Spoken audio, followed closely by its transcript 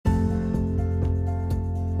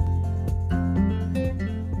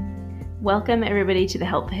Welcome everybody to the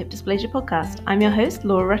Help for Hip Dysplasia podcast. I'm your host,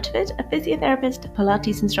 Laura Rutherford, a physiotherapist,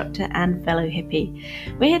 Pilates instructor and fellow hippie.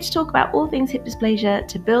 We're here to talk about all things hip dysplasia,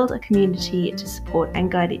 to build a community to support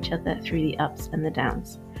and guide each other through the ups and the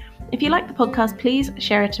downs. If you like the podcast, please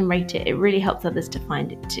share it and rate it. It really helps others to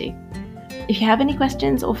find it too. If you have any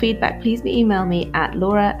questions or feedback, please email me at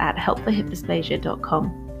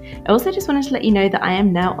laura@helpforhipdysplasia.com. I also just wanted to let you know that I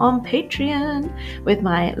am now on Patreon with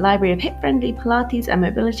my library of hip-friendly Pilates and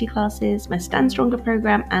mobility classes, my Stand Stronger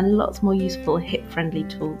program, and lots more useful hip-friendly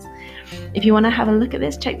tools. If you want to have a look at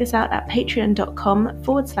this, check this out at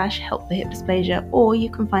patreon.com/helpforhipdysplasia, or you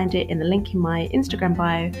can find it in the link in my Instagram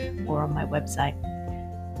bio or on my website.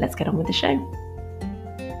 Let's get on with the show.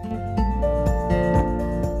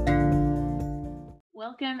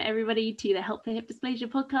 Welcome everybody to the Help for Hip Dysplasia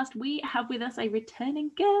podcast. We have with us a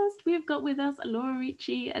returning guest. We've got with us Laura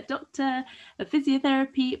Ricci, a doctor of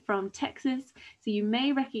physiotherapy from Texas. So you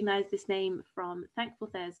may recognize this name from Thankful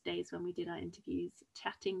Thursdays when we did our interviews,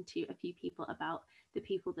 chatting to a few people about the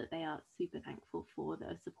people that they are super thankful for that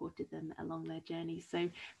have supported them along their journey. So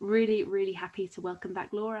really happy to welcome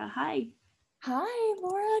back Laura. Hi. Hi,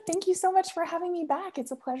 Laura. Thank you so much for having me back.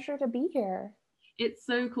 It's a pleasure to be here. It's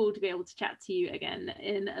so cool to be able to chat to you again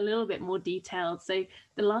in a little bit more detail. So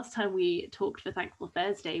the last time we talked for Thankful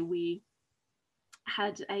Thursday, we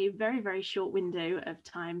had a very short window of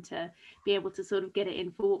time to be able to sort of get it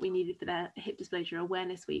in for what we needed for the Hip Dysplasia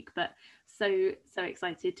Awareness Week, but so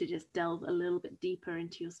excited to just delve a little bit deeper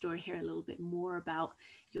into your story, hear a little bit more about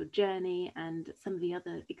your journey and some of the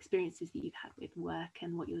other experiences that you've had with work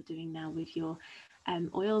and what you're doing now with your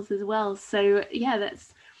oils as well. So yeah,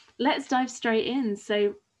 let's dive straight in.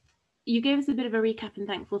 So you gave us a bit of a recap in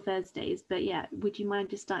Thankful Thursdays, but yeah, would you mind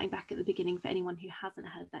just starting back at the beginning for anyone who hasn't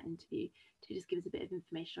heard that interview to just give us a bit of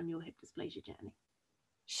information on your hip dysplasia journey?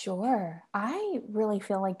 Sure. I really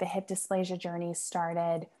feel like the hip dysplasia journey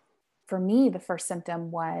started, for me, the first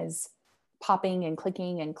symptom was popping and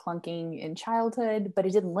clicking and clunking in childhood, but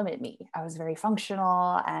it didn't limit me. I was very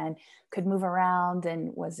functional and could move around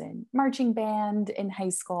and was in marching band in high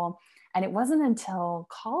school. And it wasn't until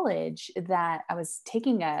college that I was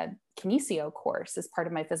taking a kinesio course as part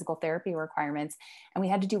of my physical therapy requirements. And we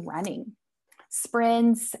had to do running,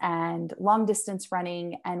 sprints and long distance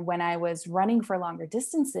running. And when I was running for longer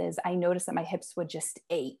distances, I noticed that my hips would just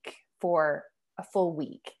ache for a full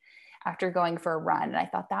week after going for a run. And I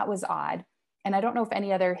thought that was odd. And I don't know if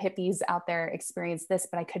any other hippies out there experience this,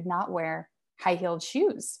 but I could not wear high-heeled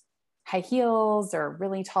shoes. High heels or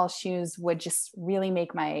really tall shoes would just really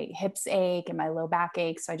make my hips ache and my low back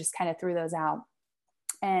ache. So I just kind of threw those out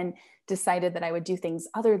and decided that I would do things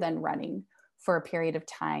other than running for a period of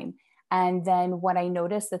time. And then what I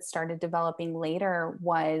noticed that started developing later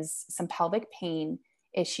was some pelvic pain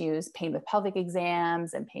issues, pain with pelvic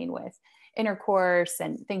exams and pain with intercourse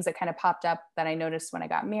and things that kind of popped up that I noticed when I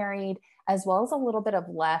got married, as well as a little bit of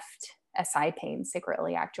left SI pain,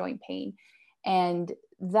 sacroiliac joint pain. And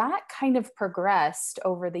that kind of progressed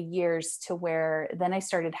over the years to where then I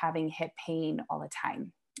started having hip pain all the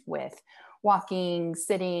time with walking,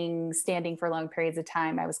 sitting, standing for long periods of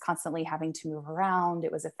time. I was constantly having to move around.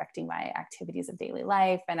 It was affecting my activities of daily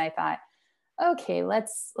life. And I thought, okay,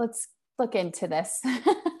 let's look into this a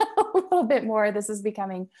little bit more. This is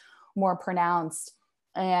becoming more pronounced.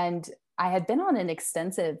 And I had been on an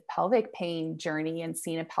extensive pelvic pain journey and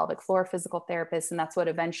seen a pelvic floor physical therapist. And that's what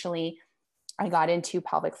eventually I got into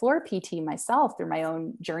pelvic floor PT myself through my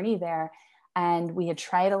own journey there. And we had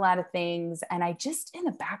tried a lot of things. And I just, in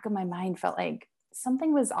the back of my mind, felt like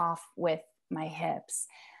something was off with my hips.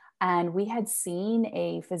 And we had seen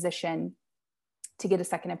a physician to get a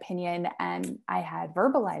second opinion. And I had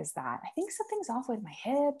verbalized that. I think something's off with my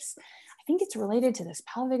hips. I think it's related to this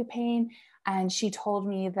pelvic pain. And she told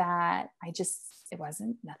me that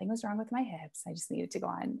nothing was wrong with my hips. I just needed to go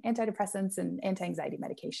on antidepressants and anti-anxiety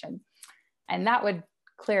medication. And that would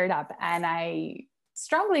clear it up. And I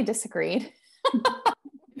strongly disagreed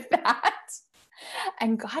with that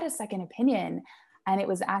and got a second opinion. And it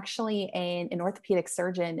was actually an orthopedic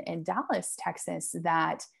surgeon in Dallas, Texas,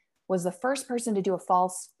 that was the first person to do a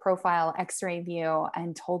false profile x-ray view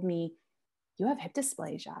and told me, you have hip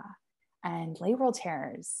dysplasia and labral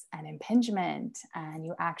tears and impingement, and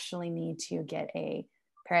you actually need to get a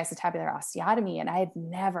periacetabular osteotomy. And I had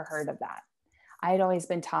never heard of that. I had always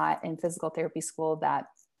been taught in physical therapy school that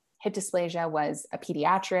hip dysplasia was a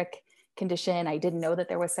pediatric condition. I didn't know that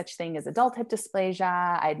there was such thing as adult hip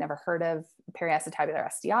dysplasia. I had never heard of periacetabular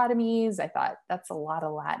osteotomies. I thought that's a lot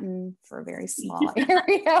of Latin for a very small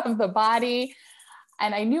area of the body.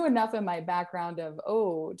 And I knew enough in my background of,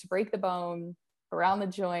 to break the bone, around the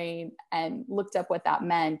joint and looked up what that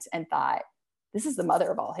meant and thought, this is the mother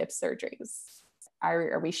of all hip surgeries.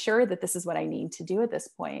 Are we sure that this is what I need to do at this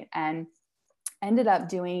point? And ended up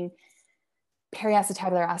doing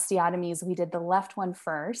periacetabular osteotomies. We did the left one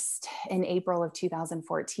first in April of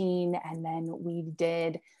 2014. And then we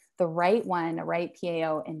did the right one, a right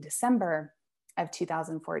PAO, in December of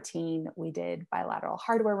 2014. We did bilateral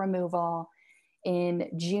hardware removal in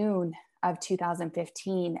June of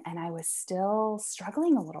 2015. And I was still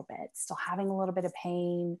struggling a little bit, still having a little bit of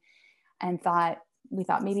pain, and we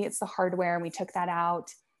thought maybe it's the hardware, and we took that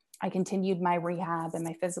out. I continued my rehab and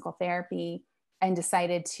my physical therapy and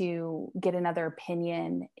decided to get another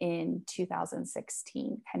opinion in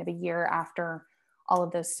 2016, kind of a year after all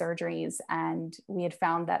of those surgeries. And we had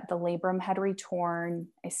found that the labrum had retorn.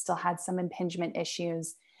 I still had some impingement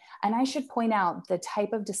issues. And I should point out, the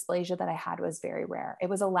type of dysplasia that I had was very rare. It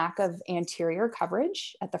was a lack of anterior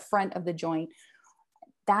coverage at the front of the joint.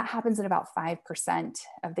 That happens in about 5%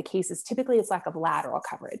 of the cases. Typically, it's lack of lateral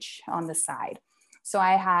coverage on the side. So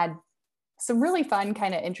I had some really fun,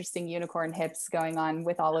 kind of interesting unicorn hips going on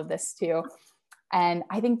with all of this too. And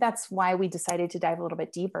I think that's why we decided to dive a little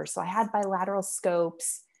bit deeper. So I had bilateral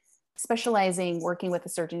scopes, working with a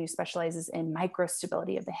surgeon who specializes in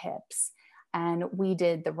microstability of the hips. And we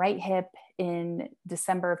did the right hip in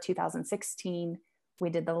December of 2016. We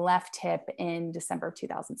did the left hip in December of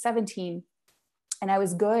 2017. And I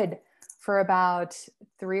was good for about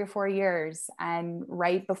 3 or 4 years. And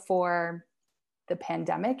right before the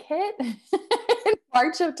pandemic hit in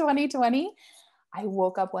March of 2020, I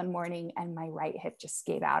woke up one morning and my right hip just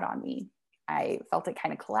gave out on me. I felt it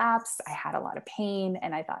kind of collapse. I had a lot of pain,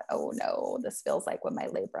 and I thought, oh no, this feels like when my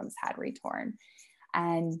labrums had retorn.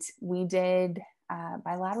 And we did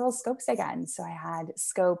bilateral scopes again. So I had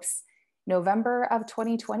scopes November of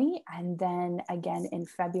 2020, and then again in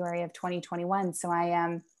February of 2021. So I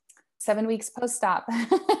am 7 weeks post-op,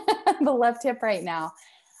 the left hip right now.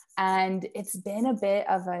 And it's been a bit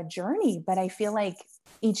of a journey, but I feel like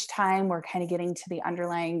each time we're kind of getting to the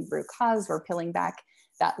underlying root cause, we're peeling back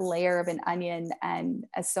that layer of an onion. And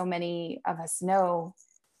as so many of us know,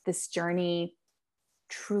 this journey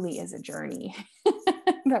truly is a journey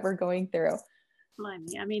that we're going through.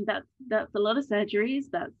 Blimey. I mean, that's a lot of surgeries.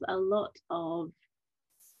 That's a lot of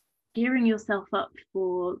gearing yourself up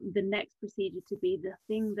for the next procedure to be the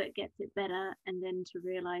thing that gets it better, and then to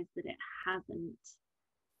realize that it hasn't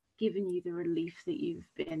given you the relief that you've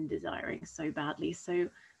been desiring so badly. So,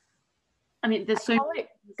 I mean, there's so much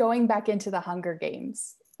going back into the Hunger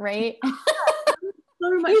Games, right?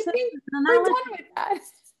 so much. We're done with that.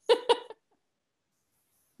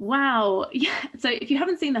 Wow. Yeah. So if you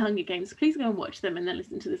haven't seen the Hunger Games, please go and watch them and then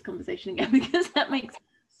listen to this conversation again, because that makes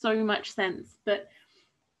so much sense. But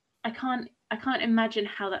I can't imagine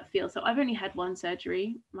how that feels. So I've only had one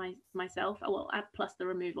surgery myself. Well, plus the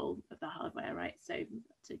removal of the hardware, right? So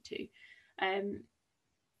 2.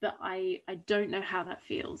 But I don't know how that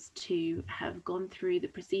feels to have gone through the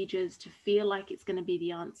procedures, to feel like it's going to be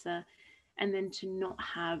the answer, and then to not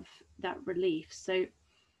have that relief. So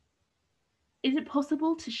is it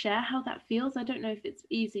possible to share how that feels? I don't know if it's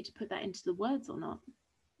easy to put that into the words or not.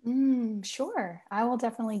 Sure. I will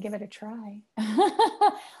definitely give it a try.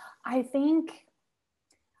 I think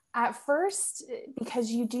at first,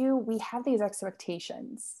 because we have these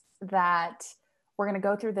expectations that we're going to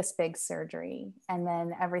go through this big surgery and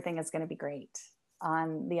then everything is going to be great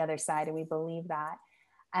on the other side. And we believe that.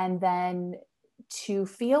 And then to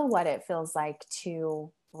feel what it feels like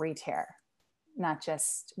to re-tear, not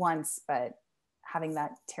just once, but having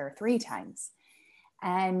that tear 3 times.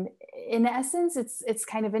 And in essence, it's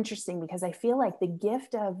kind of interesting, because I feel like the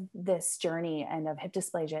gift of this journey and of hip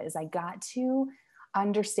dysplasia is I got to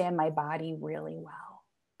understand my body really well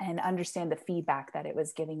and understand the feedback that it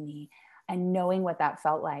was giving me and knowing what that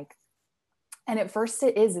felt like. And at first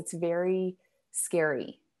it's very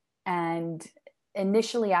scary. And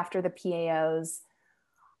initially after the PAOs,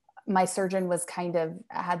 my surgeon was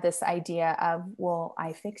had this idea of, well,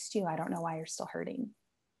 I fixed you. I don't know why you're still hurting.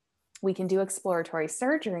 We can do exploratory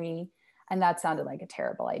surgery. And that sounded like a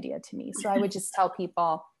terrible idea to me. So I would just tell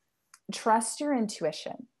people, trust your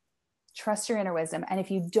intuition, trust your inner wisdom. And if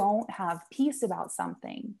you don't have peace about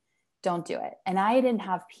something, don't do it. And I didn't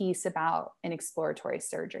have peace about an exploratory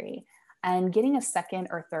surgery, and getting a second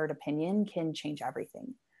or third opinion can change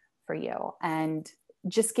everything for you. And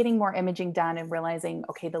just getting more imaging done and realizing,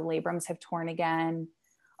 okay, the labrums have torn again.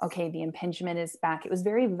 Okay, the impingement is back. It was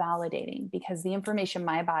very validating, because the information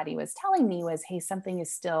my body was telling me was, hey, something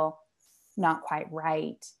is still not quite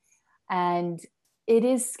right. And it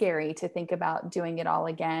is scary to think about doing it all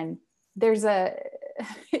again. There's a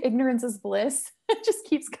ignorance is bliss. It just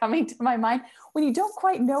keeps coming to my mind when you don't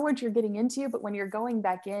quite know what you're getting into, but when you're going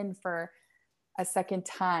back in for a second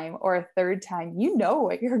time or a third time, you know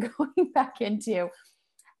what you're going back into.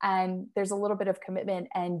 And there's a little bit of commitment,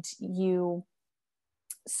 and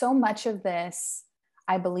so much of this,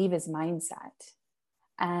 I believe, is mindset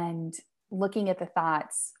and looking at the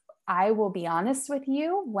thoughts. I will be honest with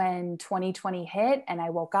you, when 2020 hit and I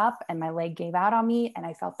woke up and my leg gave out on me and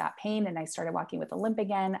I felt that pain and I started walking with a limp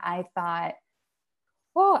again, I thought,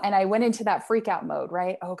 oh, and I went into that freak out mode,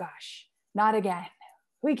 right? Oh gosh, not again.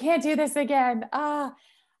 We can't do this again.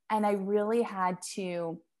 And I really had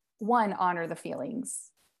to, one, honor the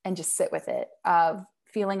feelings and just sit with it of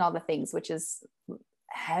feeling all the things, which is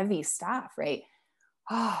heavy stuff, right?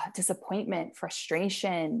 Disappointment,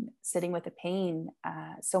 frustration, sitting with the pain.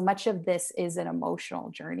 So much of this is an emotional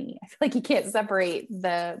journey. I feel like you can't separate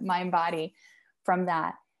the mind body from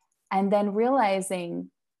that. And then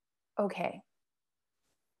realizing, okay,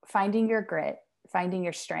 finding your grit, finding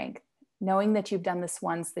your strength, knowing that you've done this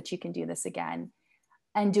once, that you can do this again,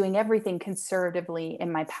 and doing everything conservatively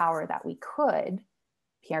in my power that we could,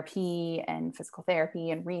 PRP and physical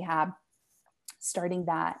therapy and rehab, starting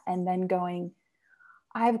that, and then going,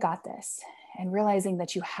 I've got this, and realizing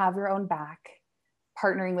that you have your own back,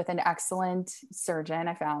 partnering with an excellent surgeon.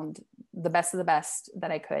 I found the best of the best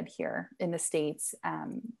that I could here in the States.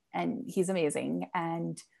 And he's amazing,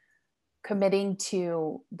 and committing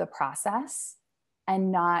to the process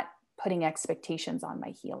and not putting expectations on my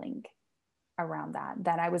healing around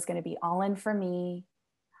that I was going to be all in for me,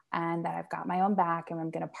 and that I've got my own back, and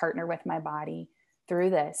I'm going to partner with my body through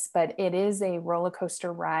this. But it is a roller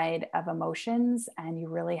coaster ride of emotions, and you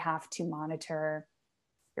really have to monitor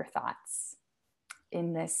your thoughts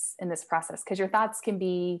in this process, because your thoughts can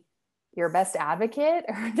be your best advocate,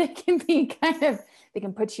 or they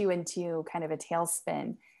can put you into kind of a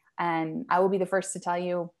tailspin. And I will be the first to tell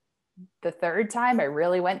you, the third time I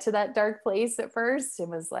really went to that dark place at first, it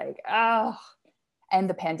was like, oh, and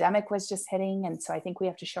the pandemic was just hitting. And so I think we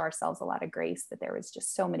have to show ourselves a lot of grace that there was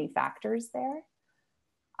just so many factors there.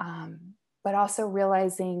 But also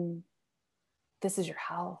realizing this is your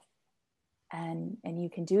health, and you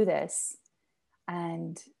can do this.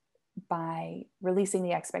 And by releasing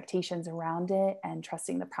the expectations around it and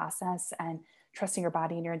trusting the process and trusting your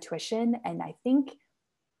body and your intuition. And I think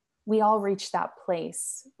we all reach that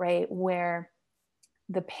place, right, where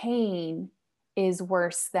the pain is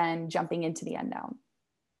worse than jumping into the unknown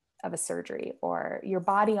of a surgery, or your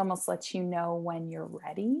body almost lets you know when you're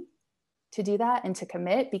ready to do that and to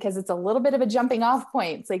commit, because it's a little bit of a jumping off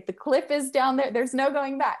point. It's like the cliff is down there. There's no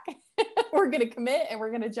going back. We're going to commit and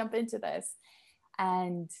we're going to jump into this.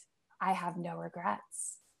 And I have no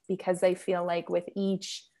regrets, because I feel like with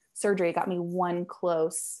each surgery, it got me one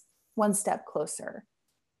step closer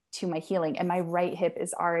to my healing. And my right hip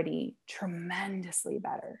is already tremendously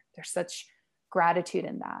better. There's such gratitude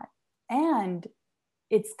in that. And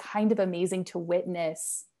it's kind of amazing to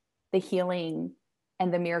witness the healing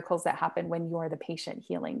and the miracles that happen when you're the patient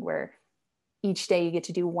healing, where each day you get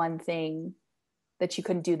to do one thing that you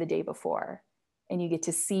couldn't do the day before, and you get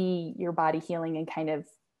to see your body healing and kind of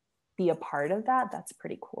be a part of that. That's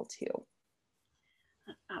pretty cool too.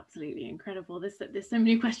 Absolutely incredible. There's so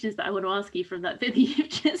many questions that I want to ask you from that bit that you've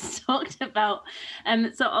just talked about.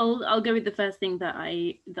 So I'll go with the first thing that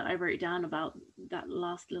I wrote down about that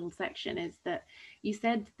last little section, is that you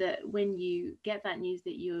said that when you get that news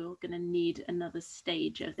that you're going to need another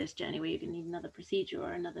stage of this journey, where you're going to need another procedure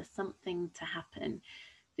or another something to happen,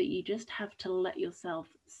 that you just have to let yourself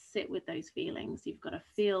sit with those feelings. You've got to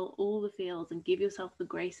feel all the feels and give yourself the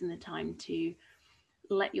grace and the time to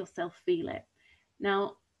let yourself feel it.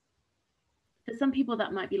 Now, for some people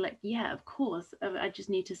that might be like, yeah, of course, I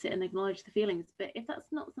just need to sit and acknowledge the feelings. But if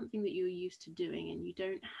that's not something that you're used to doing, and you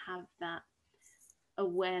don't have that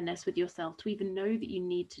awareness with yourself to even know that you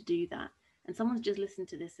need to do that, and someone's just listened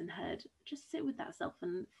to this and heard, just sit with that self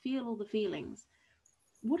and feel all the feelings.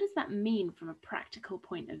 What does that mean from a practical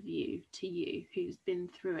point of view to you, who's been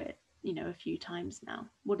through it, a few times now?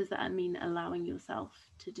 What does that mean, allowing yourself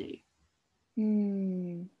to do?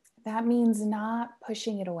 That means not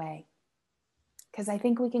pushing it away. Because I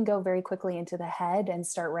think we can go very quickly into the head and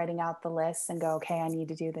start writing out the list and go, okay, I need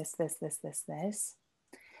to do this, this, this, this, this.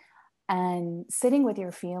 And sitting with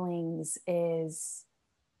your feelings is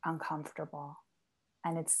uncomfortable.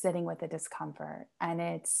 And it's sitting with the discomfort. And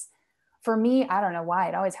it's, for me, I don't know why,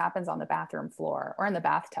 it always happens on the bathroom floor or in the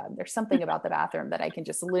bathtub. There's something about the bathroom that I can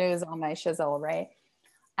just lose all my shizzle, right?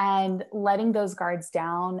 And letting those guards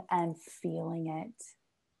down and feeling it,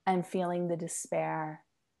 and feeling the despair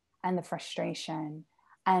and the frustration,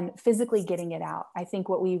 and physically getting it out. I think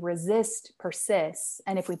what we resist persists.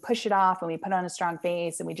 And if we push it off and we put on a strong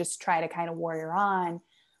face and we just try to kind of warrior on,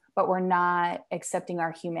 but we're not accepting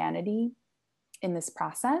our humanity in this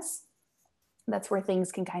process, that's where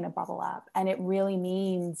things can kind of bubble up. And it really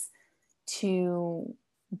means to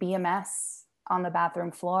be a mess on the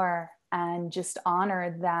bathroom floor and just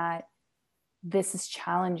honor that this is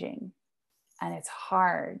challenging and it's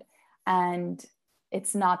hard and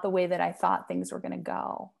it's not the way that I thought things were going to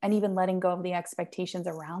go. And even letting go of the expectations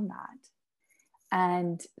around that.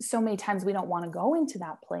 And so many times we don't want to go into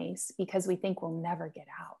that place because we think we'll never get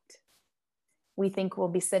out. We think we'll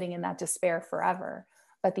be sitting in that despair forever.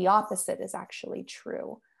 But the opposite is actually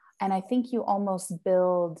true. And I think you almost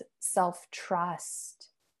build self-trust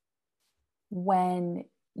when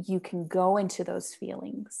you can go into those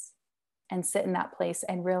feelings and sit in that place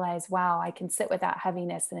and realize, wow, I can sit with that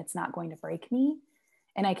heaviness and it's not going to break me.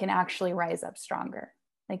 And I can actually rise up stronger,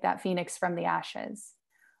 like that phoenix from the ashes.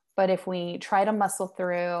 But if we try to muscle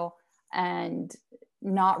through and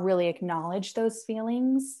not really acknowledge those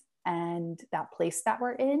feelings and that place that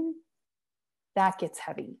we're in, that gets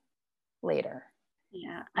heavy later.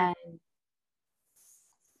 Yeah. And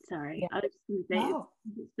sorry, yeah. I was just going to say, No.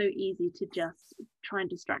 it's so easy to just try and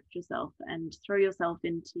distract yourself and throw yourself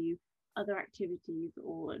into other activities,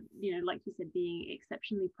 or, you know, like you said, being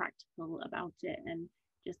exceptionally practical about it and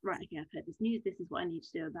just, right, okay, I've heard this news, this is what I need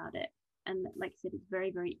to do about it. And like I said, it's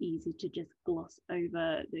very, very easy to just gloss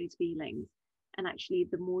over those feelings. And actually,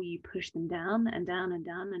 the more you push them down and down and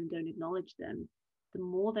down and don't acknowledge them, the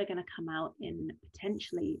more they're going to come out in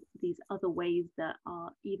potentially these other ways that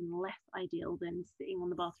are even less ideal than sitting on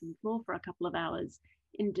the bathroom floor for a couple of hours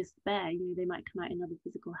in despair. You know, they might come out in other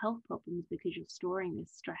physical health problems because you're storing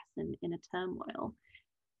this stress and in a turmoil.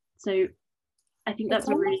 So I think that's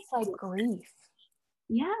it's a really almost like grief.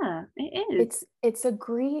 Yeah, it is. It's a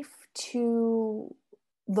grief to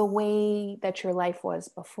the way that your life was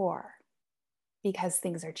before, because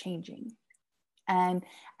things are changing. And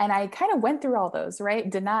I kind of went through all those, right?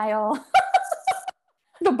 Denial,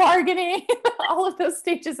 the bargaining, all of those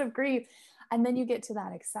stages of grief. And then you get to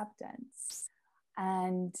that acceptance.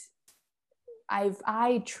 And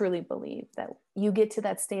I truly believe that you get to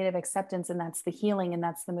that state of acceptance, and that's the healing, and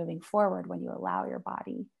that's the moving forward when you allow your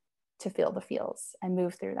body to feel the feels and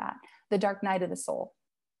move through that, the dark night of the soul,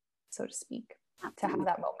 so to speak. Absolutely. To have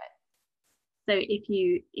that moment. So if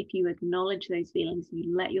you acknowledge those feelings,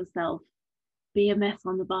 you let yourself be a mess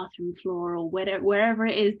on the bathroom floor or wherever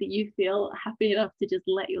it is that you feel happy enough to just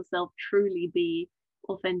let yourself truly be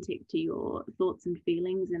authentic to your thoughts and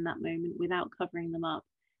feelings in that moment without covering them up,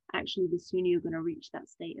 actually the sooner you're going to reach that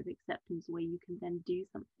state of acceptance where you can then do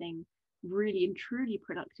something really and truly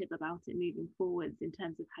productive about it moving forwards in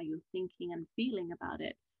terms of how you're thinking and feeling about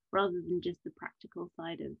it, rather than just the practical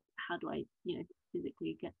side of how do I, you know,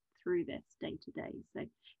 physically get through this day to day. So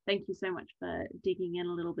thank you so much for digging in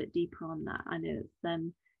a little bit deeper on that. I know it's a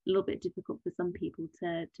little bit difficult for some people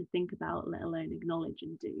to think about, let alone acknowledge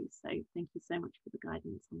and do. So thank you so much for the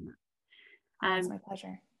guidance on that. It's my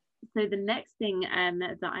pleasure. So the next thing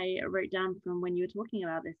that I wrote down from when you were talking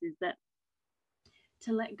about this is that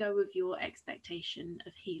to let go of your expectation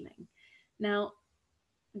of healing. Now,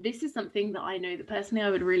 this is something that I know that personally I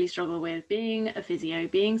would really struggle with, being a physio,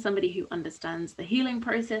 being somebody who understands the healing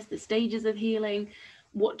process, the stages of healing,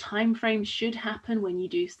 what time frames should happen when you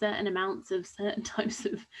do certain amounts of certain types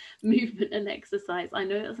of movement and exercise. I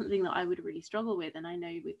know that's something that I would really struggle with. And I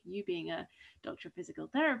know with you being a doctor of physical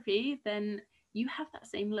therapy, then you have that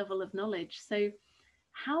same level of knowledge. So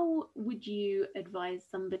how would you advise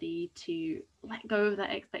somebody to let go of that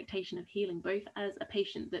expectation of healing, both as a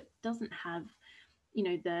patient that doesn't have, you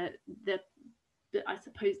know, the I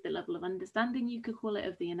suppose the level of understanding, you could call it,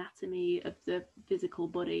 of the anatomy of the physical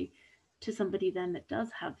body, to somebody then that does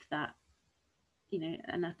have that, you know,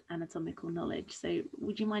 anatomical knowledge? So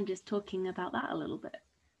would you mind just talking about that a little bit?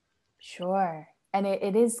 Sure. And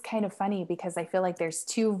it is kind of funny because I feel like there's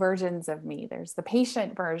two versions of me. There's the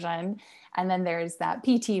patient version, and then there's that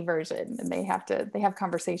PT version, and they have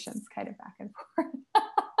conversations kind of back and forth.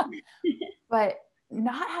 But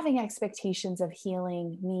not having expectations of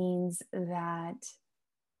healing means that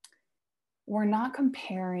we're not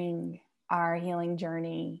comparing our healing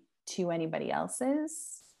journey to anybody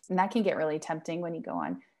else's. And that can get really tempting when you go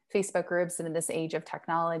on Facebook groups and in this age of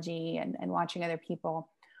technology and watching other people,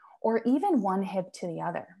 or even one hip to the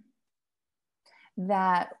other.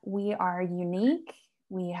 That we are unique.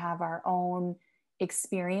 We have our own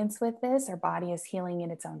experience with this. Our body is healing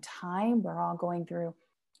in its own time. We're all going through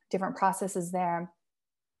different processes there.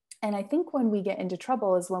 And I think when we get into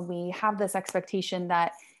trouble is when we have this expectation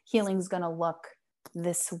that healing is going to look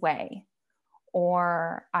this way,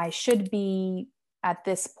 or I should be at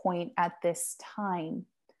this point at this time,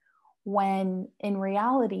 when in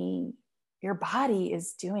reality, your body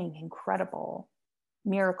is doing incredible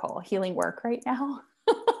miracle healing work right now.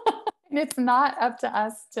 And it's not up to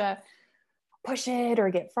us to push it or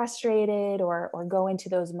get frustrated or go into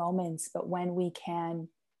those moments. But when we can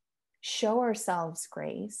show ourselves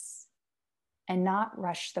grace and not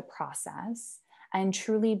rush the process and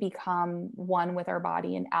truly become one with our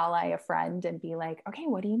body, an ally, a friend, and be like, okay,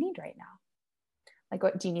 what do you need right now? Like,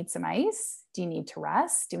 what do you need? Some ice? Do you need to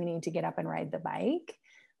rest? Do we need to get up and ride the bike?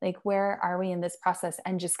 Like, where are we in this process?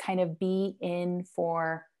 And just kind of be in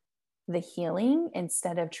for the healing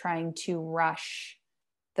instead of trying to rush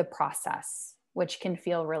the process, which can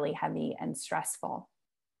feel really heavy and stressful.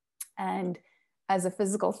 And as a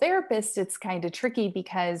physical therapist, it's kind of tricky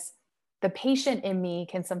because the patient in me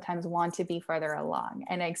can sometimes want to be further along.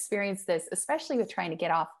 And I experienced this, especially with trying to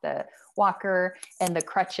get off the walker and the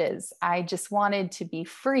crutches. I just wanted to be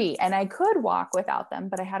free, and I could walk without them,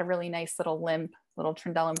 but I had a really nice little limp, little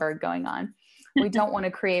Trendelenburg going on. We don't want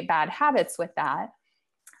to create bad habits with that.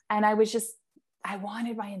 And I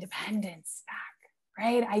wanted my independence back,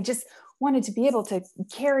 right? I just wanted to be able to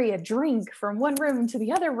carry a drink from one room to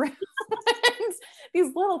the other room.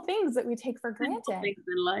 These little things that we take for granted. Things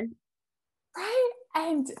in life. Right.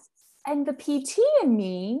 And the PT in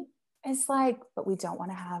me is like, but we don't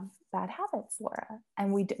want to have bad habits, Laura.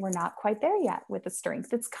 And we're not quite there yet with the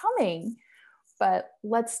strength. It's coming, but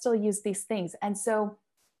let's still use these things. And so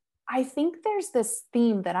I think there's this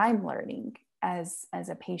theme that I'm learning as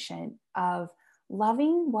a patient of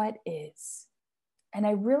loving what is. And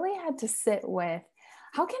I really had to sit with,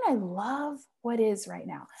 how can I love what is right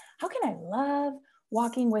now? How can I love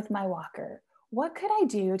walking with my walker? What could I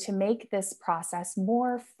do to make this process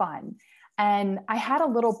more fun? And I had a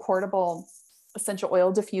little portable essential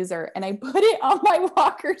oil diffuser, and I put it on my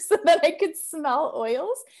walker so that I could smell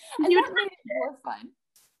oils, and that made it more fun.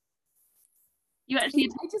 You actually,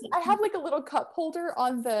 I have like a little cup holder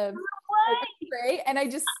on the tray, and I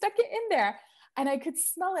just stuck it in there, and I could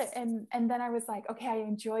smell it, and then I was like, okay, I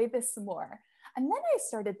enjoy this more. And then I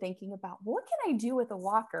started thinking about, what can I do with a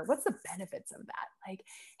walker? What's the benefits of that? Like,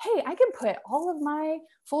 hey, I can put all of my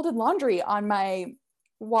folded laundry on my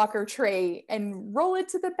walker tray and roll it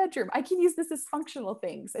to the bedroom. I can use this as functional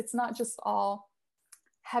things. It's not just all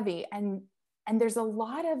heavy. And there's a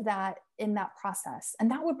lot of that in that process. And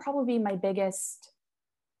that would probably be my biggest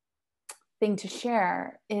thing to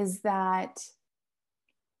share, is that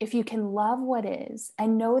if you can love what is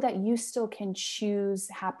and know that you still can choose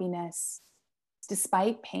happiness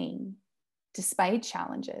despite pain, despite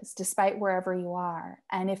challenges, despite wherever you are.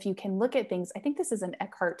 And if you can look at things, I think this is an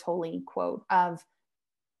Eckhart Tolle quote of,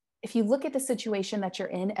 if you look at the situation that you're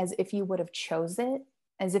in as if you would have chose it,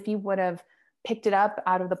 as if you would have picked it up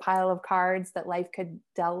out of the pile of cards that life could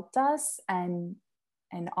dealt us, and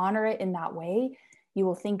honor it in that way, you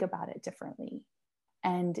will think about it differently.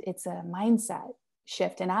 And it's a mindset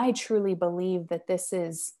shift. And I truly believe that this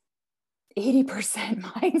is 80%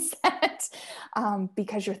 mindset,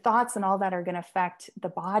 because your thoughts and all that are going to affect the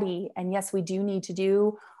body. And yes, we do need to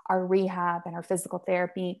do our rehab and our physical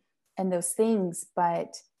therapy and those things,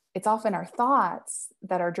 but it's often our thoughts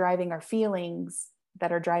that are driving our feelings,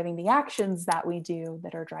 that are driving the actions that we do,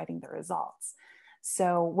 that are driving the results.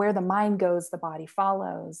 So where the mind goes, the body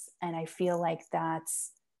follows. And I feel like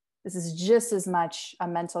this is just as much a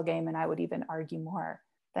mental game, and I would even argue more,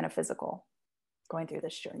 than a physical, going through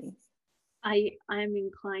this journey. I'm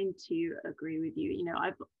inclined to agree with you. You know,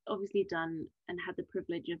 I've obviously done and had the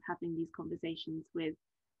privilege of having these conversations with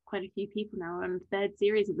quite a few people now. We're on the third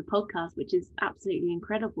series of the podcast, which is absolutely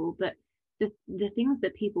incredible. But the things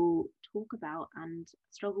that people talk about and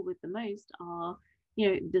struggle with the most are, you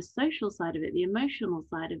know, the social side of it, the emotional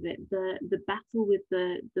side of it, the battle with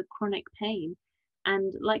the chronic pain.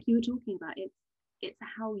 And like you were talking about, it's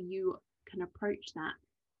how you can approach that.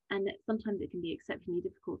 And sometimes it can be exceptionally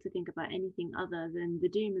difficult to think about anything other than the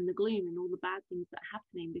doom and the gloom and all the bad things that are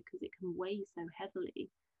happening, because it can weigh so heavily.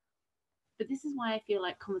 But this is why I feel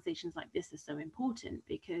like conversations like this are so important,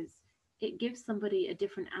 because it gives somebody a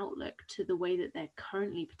different outlook to the way that they're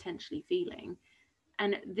currently potentially feeling.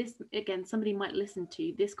 And this, again, somebody might listen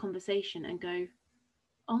to this conversation and go,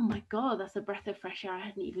 oh my God, that's a breath of fresh air. I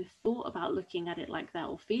hadn't even thought about looking at it like that,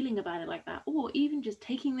 or feeling about it like that, or even just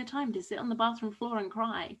taking the time to sit on the bathroom floor and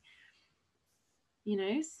cry. You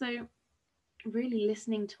know, so really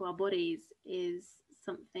listening to our bodies is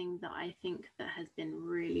something that I think that has been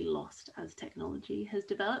really lost as technology has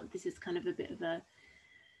developed. This is kind of a bit of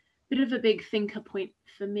a big thinker point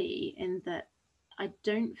for me, in that I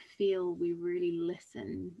don't feel we really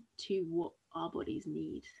listen to what our bodies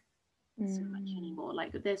need so much anymore.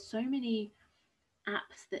 Like there's so many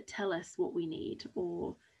apps that tell us what we need,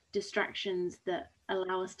 or distractions that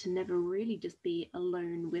allow us to never really just be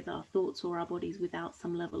alone with our thoughts or our bodies without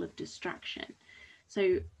some level of distraction.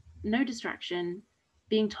 So no distraction,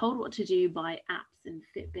 being told what to do by apps and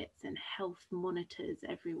Fitbits and health monitors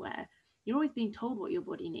everywhere. You're always being told what your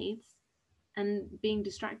body needs, and being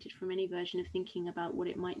distracted from any version of thinking about what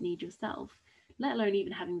it might need yourself, let alone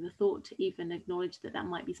even having the thought to even acknowledge that that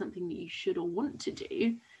might be something that you should or want to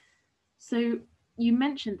do. So you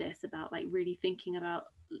mentioned this about like really thinking about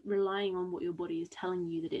relying on what your body is telling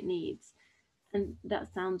you that it needs. And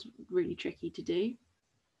that sounds really tricky to do,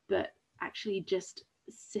 but actually just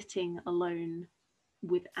sitting alone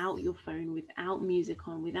without your phone, without music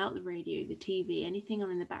on, without the radio, the TV, anything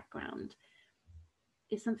on in the background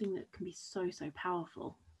is something that can be so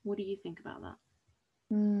powerful. What do you think about that?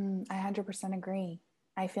 I 100% agree.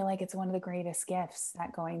 I feel like it's one of the greatest gifts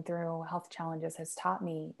that going through health challenges has taught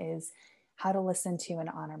me is how to listen to and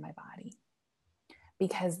honor my body,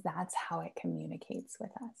 because that's how it communicates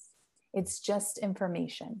with us. It's just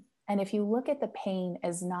information. And if you look at the pain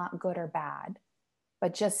as not good or bad,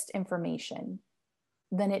 but just information,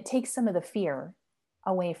 then it takes some of the fear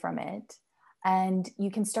away from it. And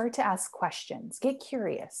you can start to ask questions. Get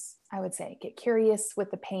curious, I would say. Get curious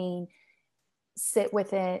with the pain, sit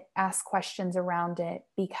with it, ask questions around it.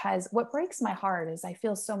 Because what breaks my heart is I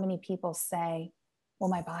feel so many people say, well,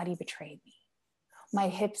 my body betrayed me. My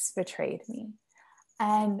hips betrayed me.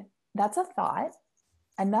 And that's a thought.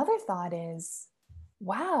 Another thought is,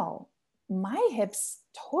 wow, my hips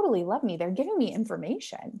totally love me. They're giving me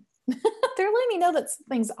information. They're letting me know that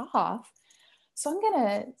something's off. So I'm going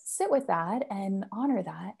to sit with that and honor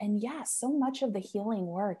that. And yes, so much of the healing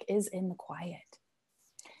work is in the quiet.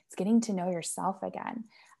 It's getting to know yourself again.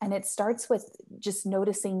 And it starts with just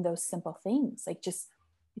noticing those simple things, like just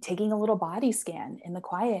taking a little body scan in the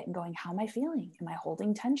quiet and going, how am I feeling? Am I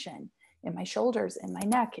holding tension in my shoulders, in my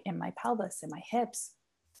neck, in my pelvis, in my hips?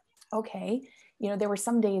 Okay. There were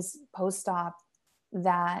some days post-op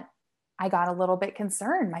that I got a little bit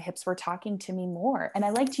concerned. My hips were talking to me more. And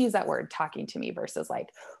I like to use that word talking to me versus like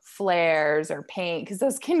flares or pain, because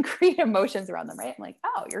those can create emotions around them, right? I'm like,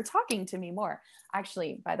 oh, you're talking to me more.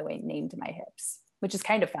 Actually, by the way, named my hips, which is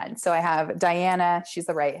kind of fun. So I have Diana, she's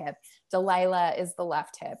the right hip. Delilah is the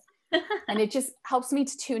left hip. And it just helps me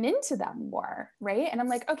to tune into them more, right? And I'm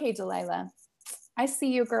like, okay, Delilah, I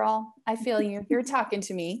see you, girl. I feel you. You're talking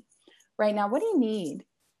to me right now. What do you need?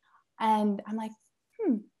 And I'm like,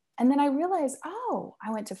 And then I realized, oh,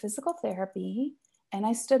 I went to physical therapy and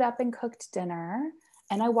I stood up and cooked dinner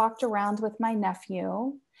and I walked around with my nephew.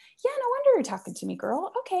 Yeah, no wonder you're talking to me,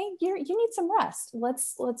 girl. Okay, you need some rest.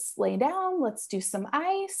 Let's lay down. Let's do some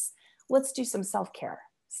ice. Let's do some self-care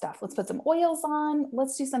stuff. Let's put some oils on.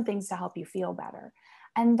 Let's do some things to help you feel better.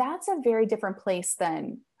 And that's a very different place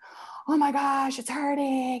than, oh my gosh, it's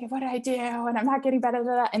hurting. What did I do? And I'm not getting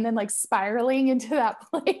better. And then like spiraling into that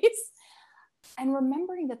place. And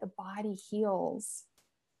remembering that the body heals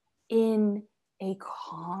in a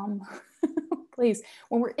calm place.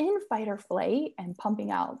 When we're in fight or flight and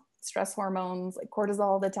pumping out stress hormones like cortisol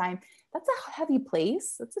all the time, that's a heavy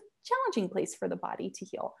place. That's a challenging place for the body to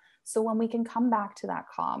heal. So when we can come back to that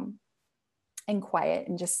calm and quiet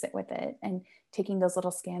and just sit with it and taking those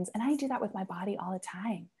little scans, and I do that with my body all the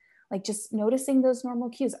time, like just noticing those normal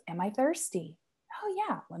cues. Am I thirsty? Oh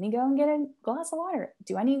yeah, let me go and get a glass of water.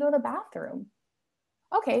 Do I need to go to the bathroom?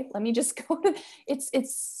 Okay, let me just go to, it's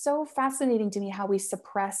so fascinating to me how we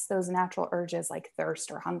suppress those natural urges like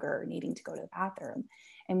thirst or hunger or needing to go to the bathroom.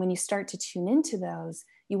 And when you start to tune into those,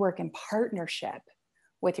 you work in partnership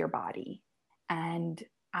with your body. And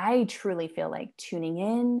I truly feel like tuning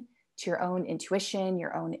in to your own intuition,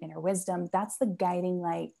 your own inner wisdom, that's the guiding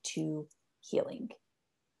light to healing.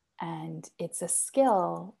 And it's a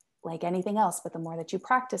skill like anything else, but the more that you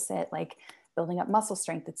practice it, like building up muscle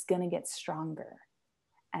strength, it's going to get stronger.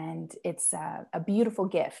 And it's a beautiful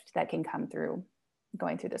gift that can come through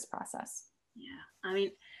going through this process. Yeah. I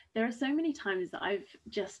mean, there are so many times that I've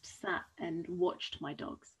just sat and watched my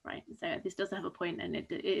dogs, right? So this does have a point and it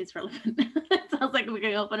is relevant. It sounds like we're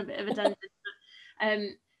going off on a bit of a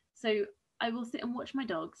tangent. So I will sit and watch my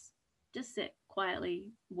dogs, just sit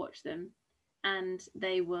quietly, watch them, and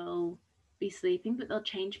they will be sleeping, but they'll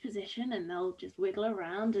change position and they'll just wiggle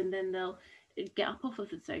around, and then they'll get up off of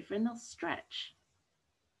the sofa and they'll stretch.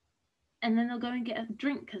 And then they'll go and get a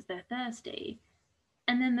drink because they're thirsty.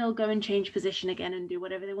 And then they'll go and change position again and do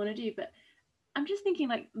whatever they want to do. But I'm just thinking,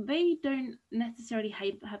 like, they don't necessarily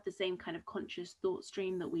have the same kind of conscious thought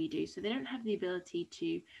stream that we do. So they don't have the ability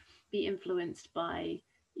to be influenced by,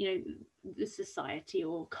 the society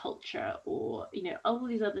or culture or, all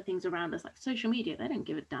these other things around us, like social media. They don't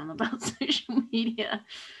give a damn about social media.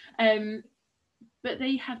 But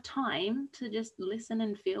they have time to just listen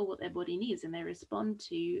and feel what their body needs, and they respond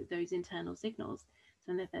to those internal signals. So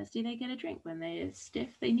when they're thirsty, they get a drink. When they're stiff,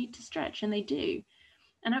 they need to stretch, and they do.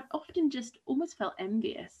 And I've often just almost felt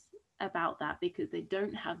envious about that because they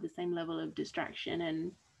don't have the same level of distraction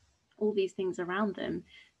and all these things around them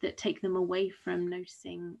that take them away from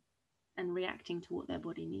noticing and reacting to what their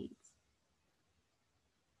body needs.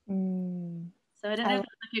 So I don't know if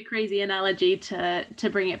it's like a crazy analogy to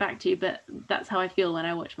bring it back to, but that's how I feel when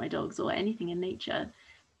I watch my dogs or anything in nature.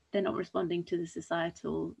 They're not responding to the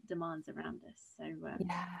societal demands around us. So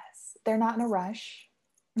yes, they're not in a rush.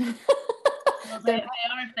 Well, they are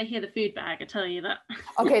if they hear the food bag, I tell you that.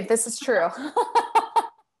 Okay, this is true.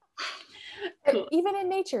 Cool. Even in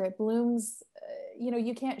nature, it blooms.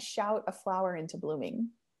 You can't shout a flower into blooming.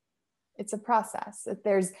 It's a process.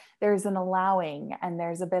 There's an allowing, and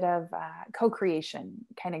there's a bit of co-creation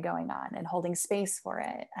kind of going on, and holding space for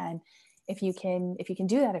it. And if you can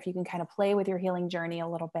do that, if you can kind of play with your healing journey a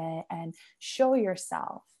little bit and show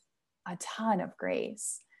yourself a ton of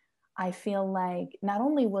grace, I feel like not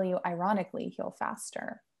only will you ironically heal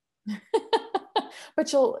faster,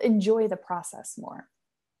 but you'll enjoy the process more.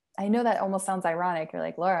 I know that almost sounds ironic. You're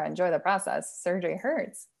like, Laura, enjoy the process. Surgery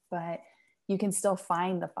hurts, but you can still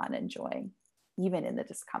find the fun and joy, even in the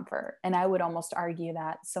discomfort. And I would almost argue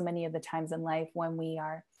that so many of the times in life when we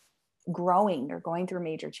are growing or going through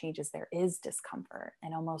major changes, there is discomfort,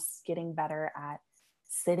 and almost getting better at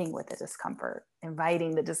sitting with the discomfort,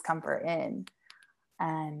 inviting the discomfort in,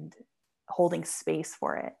 and holding space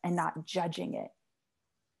for it and not judging it.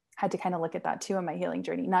 Had to kind of look at that too in my healing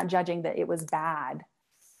journey, not judging that it was bad.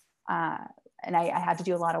 And I had to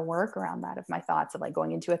do a lot of work around that, of my thoughts of like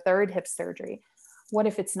going into a third hip surgery. What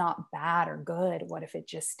if it's not bad or good? What if it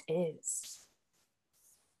just is?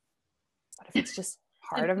 What if it's just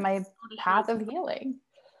part of my path of healing?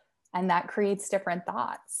 And that creates different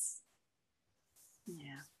thoughts.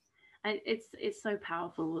 Yeah. It's so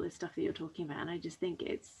powerful, all this stuff that you're talking about, and I just think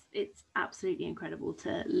it's absolutely incredible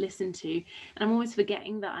to listen to. And I'm always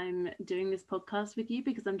forgetting that I'm doing this podcast with you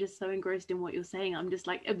because I'm just so engrossed in what you're saying. I'm just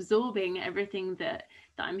like absorbing everything that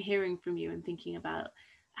I'm hearing from you, and thinking about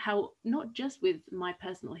how, not just with my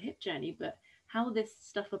personal hip journey, but how this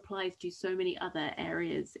stuff applies to so many other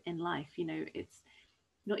areas in life. It's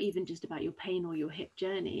not even just about your pain or your hip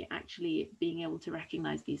journey, actually being able to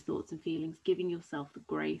recognize these thoughts and feelings, giving yourself the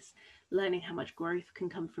grace, learning how much growth can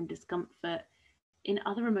come from discomfort in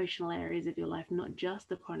other emotional areas of your life, not just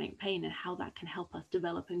the chronic pain, and how that can help us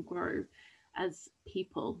develop and grow as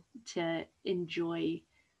people to enjoy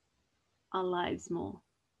our lives more,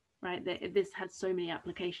 right? This has so many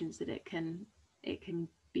applications that it can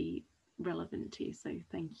be relevant to. So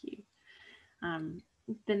thank you.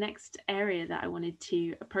 The next area that I wanted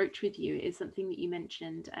to approach with you is something that you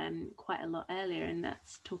mentioned quite a lot earlier, and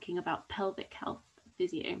that's talking about pelvic health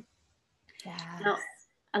physio. Yes. Now,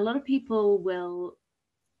 a lot of people will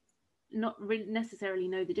not necessarily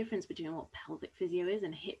know the difference between what pelvic physio is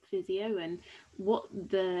and hip physio, and what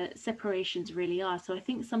the separations really are. So I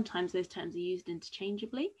think sometimes those terms are used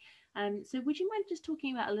interchangeably. So would you mind just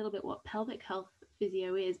talking about a little bit what pelvic health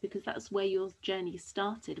physio is, because that's where your journey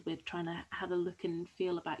started, with trying to have a look and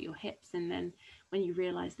feel about your hips, and then when you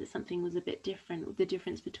realized that something was a bit different, the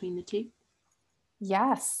difference between the two?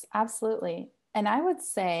 Yes, absolutely. And I would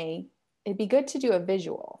say it'd be good to do a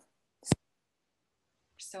visual.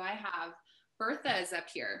 So I have Bertha is up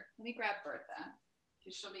here. Let me grab Bertha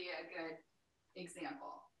because she'll be a good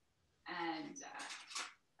example. And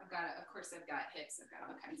I've got hips, I've got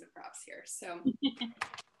all kinds of props here. So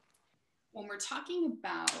when we're talking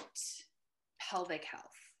about pelvic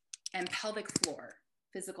health and pelvic floor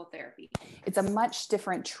physical therapy, it's a much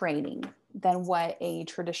different training than what a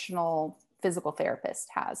traditional physical therapist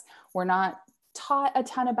has. We're not taught a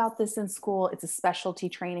ton about this in school. It's a specialty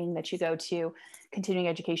training that you go to, continuing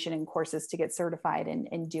education and courses to get certified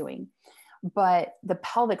in doing. But the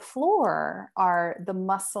pelvic floor are the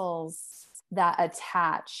muscles that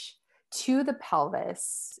attach to the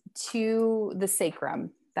pelvis, to the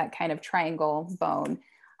sacrum, that kind of triangle bone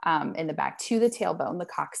in the back, to the tailbone, the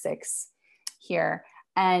coccyx here.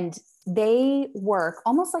 And they work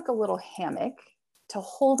almost like a little hammock to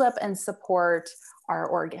hold up and support our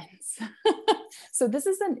organs. So this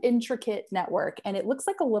is an intricate network, and it looks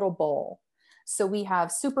like a little bowl. So we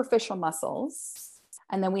have superficial muscles,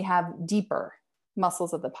 and then we have deeper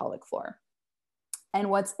muscles of the pelvic floor. And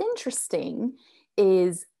what's interesting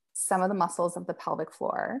is some of the muscles of the pelvic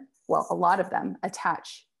floor, well, a lot of them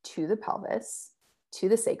attach to the pelvis, to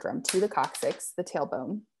the sacrum, to the coccyx, the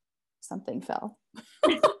tailbone. Something fell.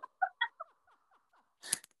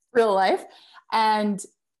 Real life. And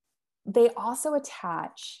they also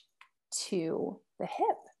attach to the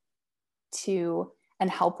hip and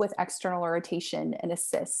help with external rotation and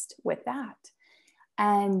assist with that.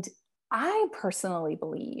 And I personally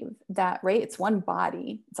believe that, right, it's one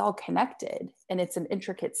body, it's all connected, and it's an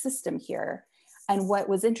intricate system here. And what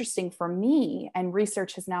was interesting for me, and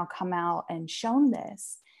research has now come out and shown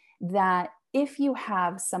this, that if you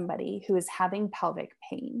have somebody who is having pelvic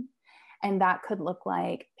pain, and that could look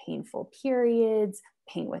like painful periods,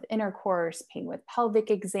 pain with intercourse, pain with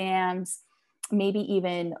pelvic exams, maybe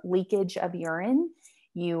even leakage of urine,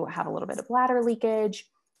 you have a little bit of bladder leakage,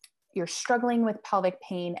 you're struggling with pelvic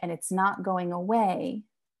pain and it's not going away,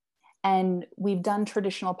 and we've done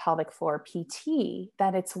traditional pelvic floor PT,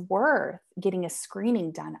 that it's worth getting a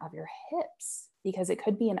screening done of your hips, because it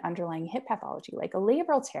could be an underlying hip pathology like a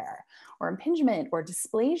labral tear or impingement or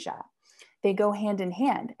dysplasia. They go hand in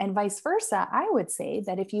hand. And vice versa, I would say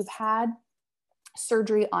that if you've had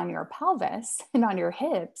surgery on your pelvis and on your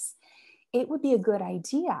hips, it would be a good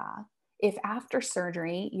idea if after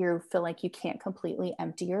surgery you feel like you can't completely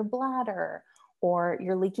empty your bladder, or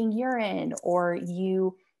you're leaking urine, or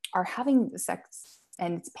you are having sex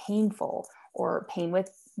and it's painful, or pain with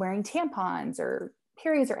wearing tampons or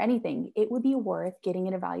periods or anything, it would be worth getting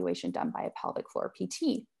an evaluation done by a pelvic floor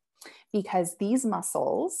PT, because these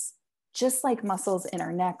muscles, just like muscles in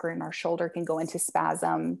our neck or in our shoulder can go into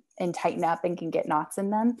spasm and tighten up and can get knots in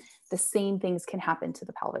them, the same things can happen to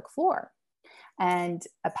the pelvic floor. And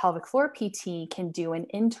a pelvic floor PT can do an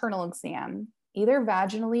internal exam, either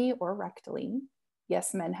vaginally or rectally.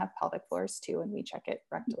 Yes, men have pelvic floors too, and we check it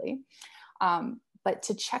rectally. But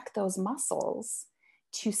to check those muscles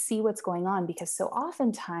to see what's going on, because so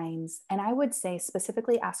oftentimes, and I would say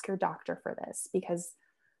specifically ask your doctor for this, because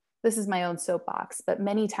this is my own soapbox, but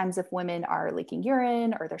many times if women are leaking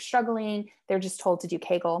urine or they're struggling, they're just told to do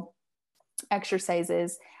Kegel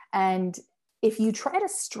exercises. And if you try to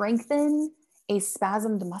strengthen a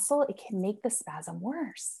spasmed muscle, it can make the spasm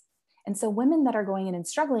worse. And so women that are going in and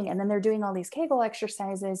struggling, and then they're doing all these Kegel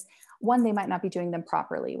exercises, one, they might not be doing them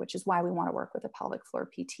properly, which is why we want to work with a pelvic floor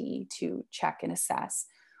PT to check and assess.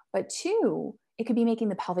 But two, it could be making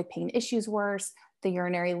the pelvic pain issues worse, the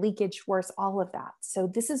urinary leakage worse, all of that. So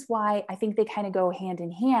this is why I think they kind of go hand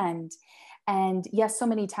in hand. And yes, so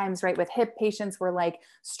many times, right, with hip patients, we're like,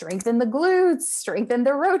 strengthen the glutes, strengthen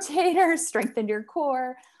the rotator, strengthen your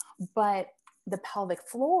core. But the pelvic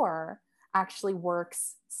floor actually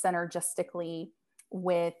works synergistically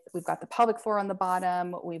with, we've got the pelvic floor on the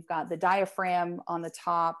bottom, we've got the diaphragm on the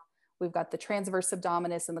top, we've got the transverse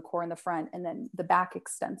abdominis and the core in the front, and then the back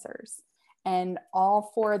extensors. And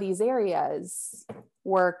all four of these areas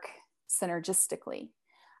work synergistically.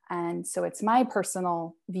 And so it's my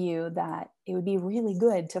personal view that it would be really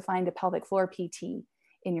good to find a pelvic floor PT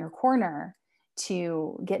in your corner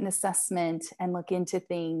to get an assessment and look into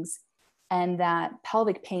things, and that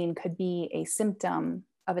pelvic pain could be a symptom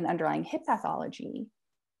of an underlying hip pathology,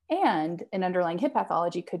 and an underlying hip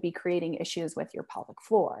pathology could be creating issues with your pelvic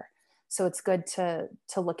floor. So it's good to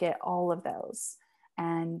look at all of those.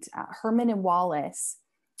 And Herman and Wallace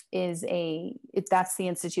that's the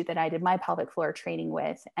institute that I did my pelvic floor training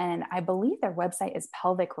with. And I believe their website is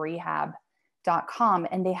pelvicrehab.com,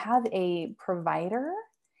 and they have a provider,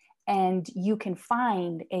 and you can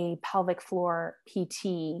find a pelvic floor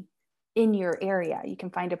PT in your area. You can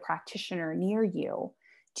find a practitioner near you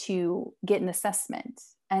to get an assessment.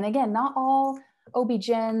 And again, not all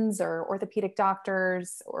OB-GYNs or orthopedic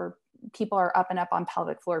doctors or people are up and up on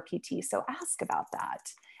pelvic floor PT. So ask about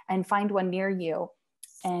that and find one near you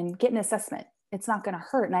and get an assessment. It's not going to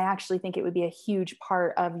hurt. And I actually think it would be a huge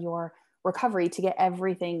part of your recovery to get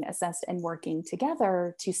everything assessed and working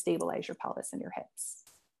together to stabilize your pelvis and your hips.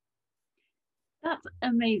 That's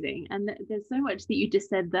amazing. And there's so much that you just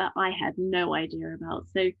said that I had no idea about.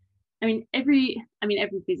 So, every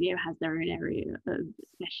physio has their own area of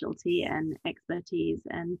specialty and expertise.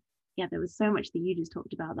 And yeah, there was so much that you just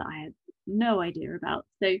talked about that I had no idea about.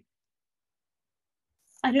 So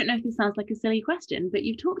I don't know if this sounds like a silly question, but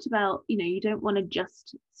you've talked about, you don't want to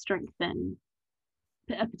just strengthen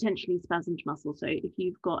a potentially spasmed muscle. So if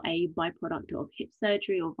you've got a byproduct of hip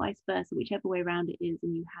surgery or vice versa, whichever way around it is,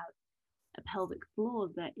 and you have a pelvic floor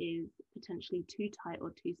that is potentially too tight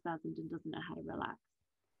or too spasmed and doesn't know how to relax,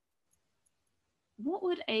 what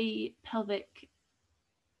would a pelvic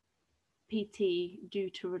PT do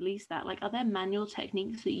to release that? Like, are there manual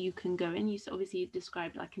techniques that you can go in? You obviously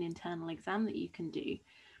described like an internal exam that you can do.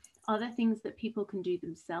 Are there things that people can do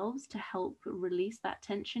themselves to help release that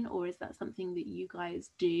tension, or is that something that you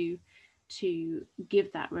guys do to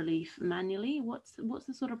give that relief manually? What's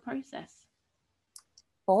the sort of process?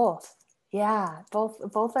 Both. Yeah,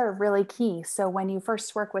 both are really key. So when you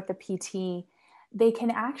first work with the PT, they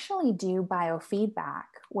can actually do biofeedback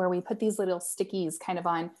where we put these little stickies kind of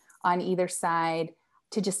on either side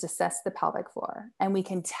to just assess the pelvic floor. And we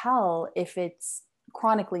can tell if it's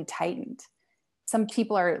chronically tightened. Some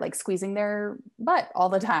people are like squeezing their butt all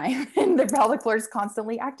the time and their pelvic floor is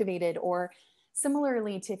constantly activated. Or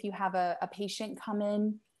similarly to if you have a patient come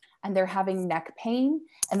in and they're having neck pain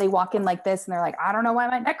and they walk in like this and they're like, I don't know why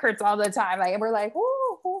my neck hurts all the time. Like, we're like,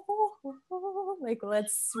 like,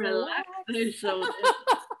 let's Relax those shoulders.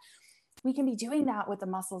 We can be doing that with the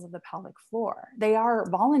muscles of the pelvic floor. They are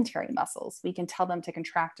voluntary muscles. We can tell them to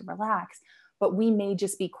contract and relax, but we may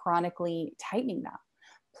just be chronically tightening them.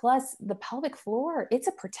 Plus the pelvic floor, it's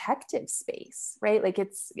a protective space, right? Like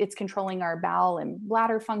it's controlling our bowel and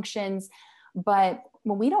bladder functions. But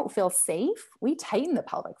when we don't feel safe, we tighten the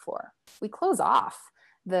pelvic floor. We close off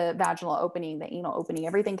the vaginal opening, the anal opening,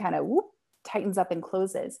 everything kind of tightens up and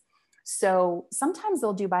closes. So sometimes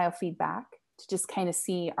they'll do biofeedback to just kind of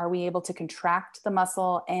see, are we able to contract the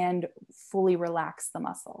muscle and fully relax the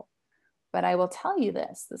muscle? But I will tell you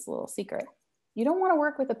this little secret. You don't want to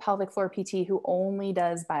work with a pelvic floor PT who only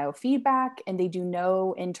does biofeedback and they do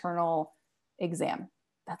no internal exam.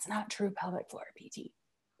 That's not true pelvic floor PT,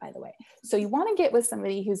 by the way. So you want to get with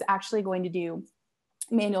somebody who's actually going to do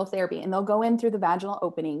manual therapy, and they'll go in through the vaginal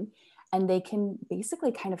opening and they can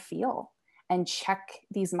basically kind of feel and check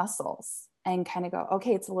these muscles and kind of go,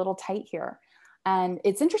 okay, it's a little tight here. And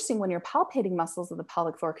it's interesting when you're palpating muscles of the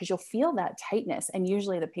pelvic floor because you'll feel that tightness. And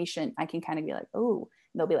usually the patient, I can kind of be like, oh,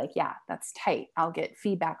 they'll be like, yeah, that's tight. I'll get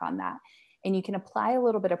feedback on that. And you can apply a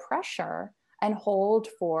little bit of pressure and hold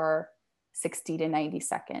for 60 to 90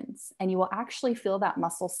 seconds. And you will actually feel that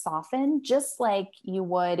muscle soften, just like you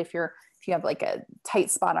would if you have like a tight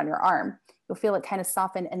spot on your arm. You'll feel it kind of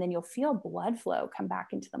soften, and then you'll feel blood flow come back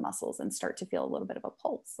into the muscles and start to feel a little bit of a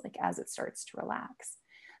pulse, like as it starts to relax.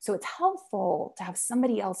 So it's helpful to have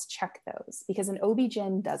somebody else check those, because an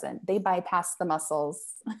OB-GYN doesn't. They bypass the muscles.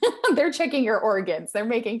 They're checking your organs. They're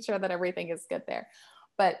making sure that everything is good there.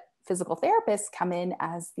 But physical therapists come in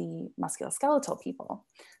as the musculoskeletal people.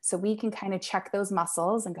 So we can kind of check those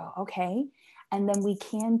muscles and go, okay. And then we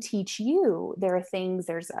can teach you, there are things,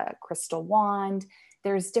 there's a crystal wand,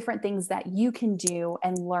 there's different things that you can do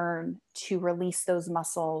and learn to release those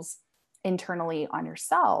muscles internally on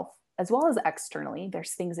yourself, as well as externally.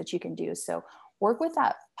 There's things that you can do. So work with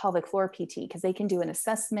that pelvic floor PT, because they can do an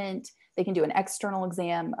assessment, they can do an external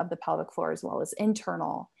exam of the pelvic floor as well as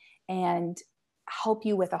internal, and help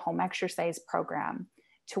you with a home exercise program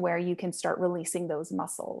to where you can start releasing those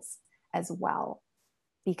muscles as well.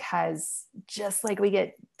 Because just like we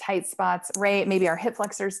get tight spots, right? Maybe our hip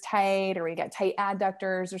flexors tight, or we get tight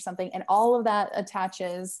adductors or something, and all of that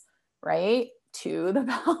attaches, right, to the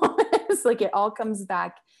pelvis. Like it all comes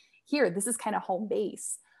back here. This is kind of home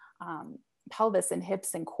base, pelvis and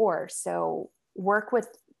hips and core. So work with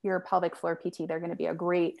your pelvic floor PT. They're going to be a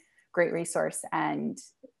great resource. And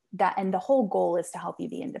the whole goal is to help you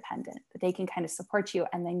be independent, that they can kind of support you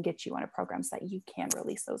and then get you on a program so that you can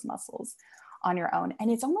release those muscles on your own.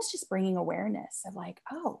 And it's almost just bringing awareness of like,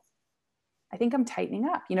 oh, I think I'm tightening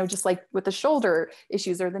up, just like with the shoulder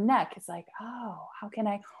issues or the neck. It's like, oh, how can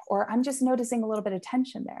I, or I'm just noticing a little bit of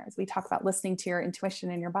tension there, as we talk about listening to your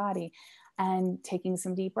intuition in your body and taking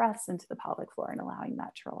some deep breaths into the pelvic floor and allowing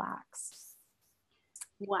that to relax.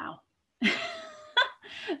 Wow.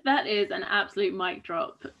 That is an absolute mic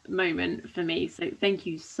drop moment for me. So thank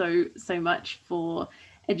you so much for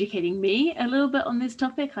educating me a little bit on this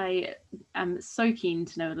topic. I am so keen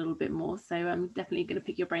to know a little bit more. So I'm definitely going to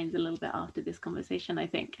pick your brains a little bit after this conversation, I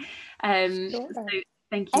think. Sure. So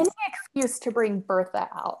thank you. Any excuse to bring Bertha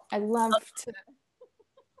out. I love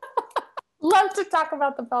to talk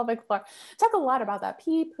about the pelvic floor. Talk a lot about that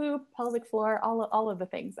pee, poop, pelvic floor, all of the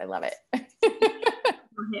things. I love it.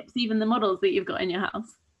 Hips, even the models that you've got in your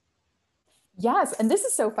house. Yes. And this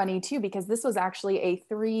is so funny too, because this was actually a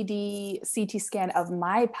 3D CT scan of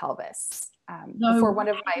my pelvis before one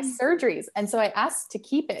of my surgeries. And so I asked to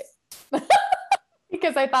keep it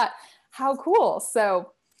because I thought, how cool.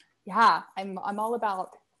 So yeah, I'm all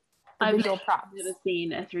about the visual props. I've never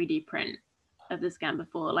seen a 3D print of the scan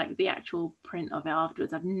before, like the actual print of it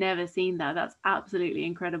afterwards. I've never seen that. That's absolutely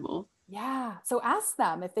incredible. Yeah. So ask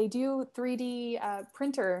them if they do 3D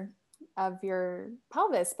printer of your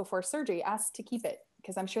pelvis before surgery. Ask to keep it,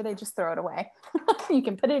 because I'm sure they just throw it away. You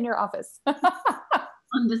can put it in your office.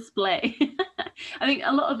 On display. I think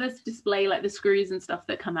a lot of us display like the screws and stuff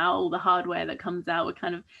that come out, all the hardware that comes out.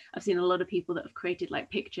 I've seen a lot of people that have created like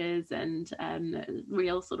pictures and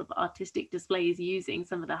real sort of artistic displays using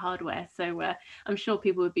some of the hardware. So I'm sure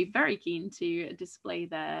people would be very keen to display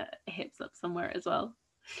their hips up somewhere as well.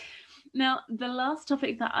 Now, the last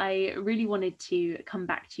topic that I really wanted to come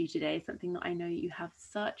back to today is something that I know you have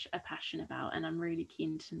such a passion about, and I'm really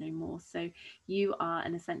keen to know more. So you are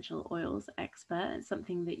an essential oils expert. It's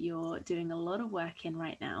something that you're doing a lot of work in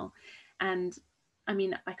right now. And I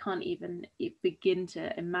mean, I can't even begin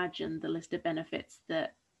to imagine the list of benefits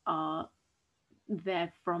that are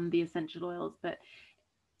there from the essential oils, but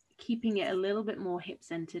keeping it a little bit more hip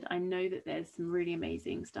centered, I know that there's some really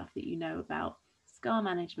amazing stuff that you know about scar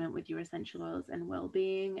management with your essential oils and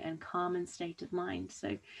well-being and calm and state of mind.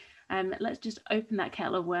 So let's just open that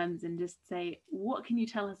kettle of worms and just say, what can you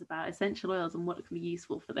tell us about essential oils and what can be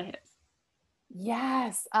useful for the hips?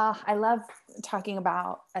 Yes, I love talking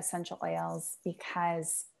about essential oils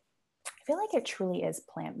because I feel like it truly is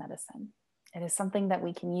plant medicine. It is something that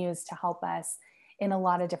we can use to help us in a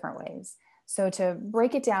lot of different ways. So to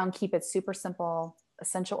break it down, keep it super simple,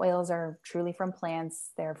 essential oils are truly from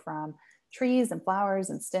plants. They're from trees and flowers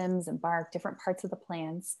and stems and bark, different parts of the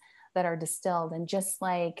plants that are distilled. And just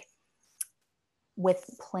like with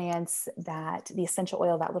plants, that the essential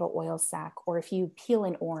oil, that little oil sac, or if you peel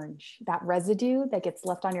an orange, that residue that gets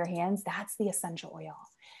left on your hands, that's the essential oil.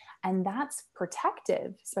 And that's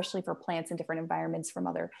protective, especially for plants in different environments from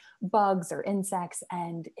other bugs or insects.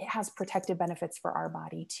 And it has protective benefits for our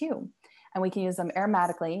body too. And we can use them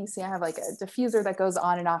aromatically. See, I have like a diffuser that goes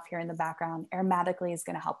on and off here in the background. Aromatically is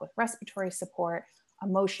going to help with respiratory support,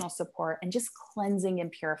 emotional support, and just cleansing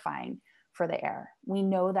and purifying for the air. We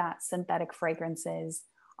know that synthetic fragrances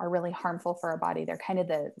are really harmful for our body. They're kind of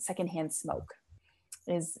the secondhand smoke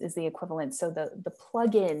is the equivalent. So the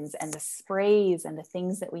plugins and the sprays and the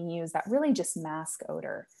things that we use that really just mask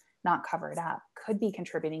odor, not cover it up, could be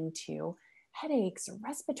contributing to headaches or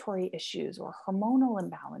respiratory issues or hormonal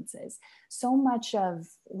imbalances. So much of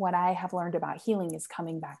what I have learned about healing is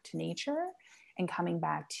coming back to nature and coming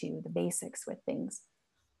back to the basics with things.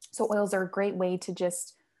 So oils are a great way to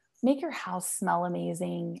just make your house smell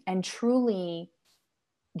amazing and truly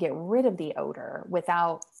get rid of the odor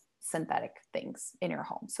without synthetic things in your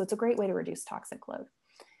home. So it's a great way to reduce toxic load.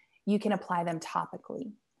 You can apply them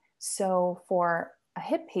topically. So for a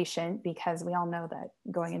hip patient, because we all know that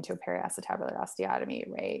going into a periacetabular osteotomy,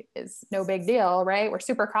 right, is no big deal, right? We're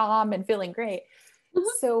super calm and feeling great. Mm-hmm.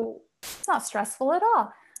 So it's not stressful at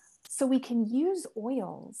all. So we can use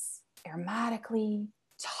oils aromatically,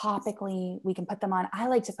 topically. We can put them on. I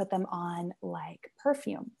like to put them on like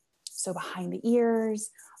perfume. So behind the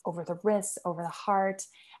ears, over the wrists, over the heart.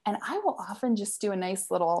 And I will often just do a nice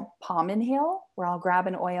little palm inhale where I'll grab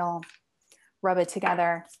an oil, rub it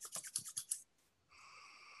together,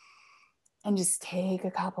 and just take a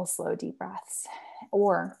couple slow, deep breaths.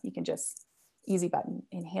 Or you can just easy button,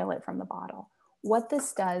 inhale it from the bottle. What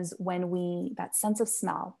this does when that sense of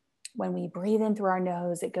smell, when we breathe in through our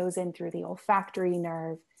nose, it goes in through the olfactory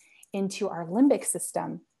nerve into our limbic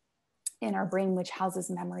system in our brain, which houses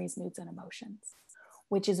memories, moods, and emotions,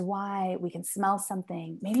 which is why we can smell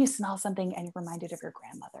something. Maybe you smell something and you're reminded of your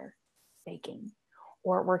grandmother baking,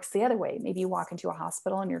 or it works the other way. Maybe you walk into a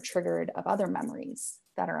hospital and you're triggered of other memories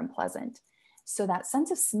that are unpleasant. So that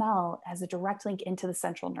sense of smell has a direct link into the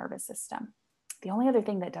central nervous system. The only other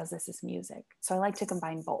thing that does this is music. So I like to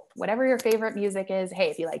combine both. Whatever your favorite music is,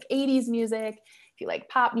 hey, if you like 80s music, if you like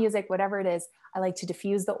pop music, whatever it is, I like to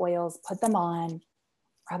diffuse the oils, put them on,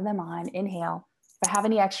 rub them on, inhale. If I have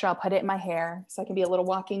any extra, I'll put it in my hair so I can be a little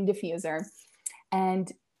walking diffuser.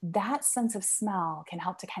 And that sense of smell can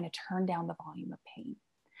help to kind of turn down the volume of pain.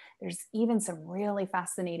 There's even some really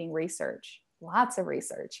fascinating research, lots of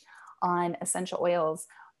research on essential oils,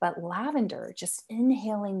 but lavender, just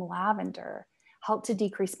inhaling lavender, helped to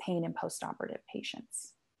decrease pain in post-operative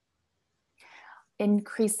patients.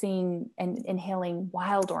 Increasing and inhaling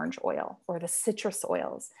wild orange oil or the citrus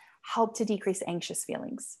oils help to decrease anxious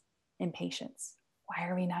feelings in patients. Why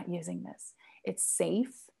are we not using this? It's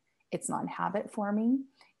safe. It's non-habit forming.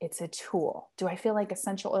 It's a tool. Do I feel like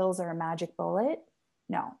essential oils are a magic bullet?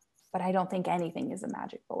 No, but I don't think anything is a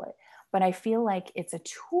magic bullet. But I feel like it's a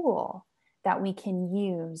tool that we can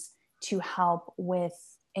use to help with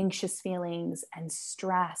anxious feelings and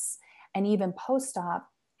stress, and even post-op,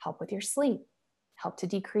 help with your sleep, help to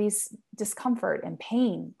decrease discomfort and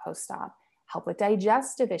pain post-op, help with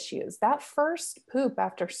digestive issues. That first poop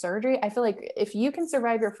after surgery, I feel like if you can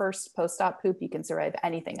survive your first post-op poop, you can survive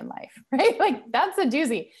anything in life, right? Like that's a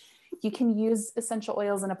doozy. You can use essential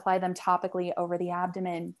oils and apply them topically over the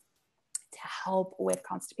abdomen to help with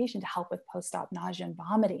constipation, to help with post-op nausea and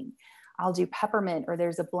vomiting. I'll do peppermint, or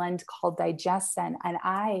there's a blend called Digesten. And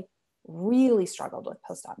I really struggled with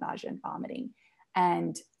post-op nausea and vomiting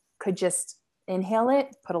and could just inhale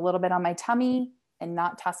it, put a little bit on my tummy and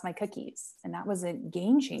not toss my cookies. And that was a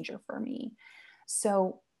game changer for me.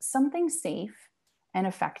 So something safe and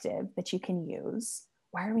effective that you can use.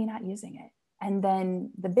 Why are we not using it? And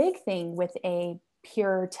then the big thing with a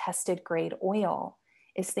pure tested grade oil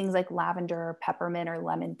is things like lavender, peppermint, or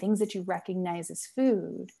lemon, things that you recognize as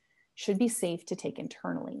food should be safe to take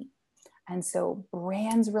internally. And so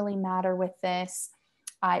brands really matter with this.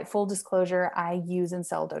 Full disclosure, I use and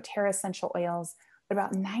sell doTERRA essential oils, but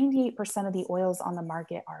about 98% of the oils on the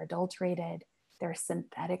market are adulterated. They're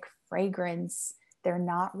synthetic fragrance. They're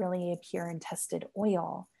not really a pure and tested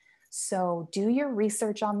oil. So do your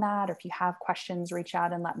research on that. Or if you have questions, reach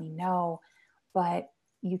out and let me know. But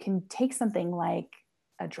you can take something like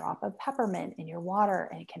a drop of peppermint in your water,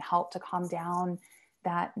 and it can help to calm down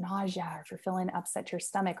that nausea, or if you're feeling upset to your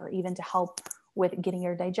stomach, or even to help with getting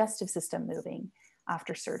your digestive system moving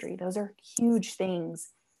after surgery. Those are huge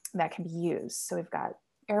things that can be used. So we've got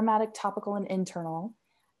aromatic, topical, and internal.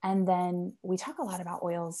 And then we talk a lot about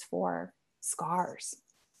oils for scars.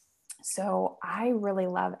 So I really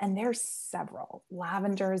love, and there's several.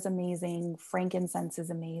 Lavender is amazing. Frankincense is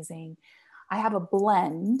amazing. I have a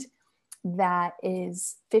blend that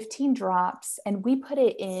is 15 drops, and we put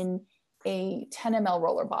it in a 10 ml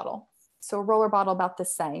roller bottle. So a roller bottle about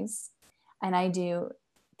this size. And I do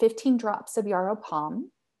 15 drops of yarrow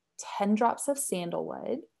palm, 10 drops of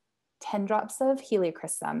sandalwood, 10 drops of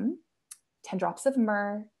helichrysum, 10 drops of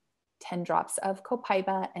myrrh, 10 drops of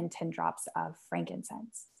copaiba, and 10 drops of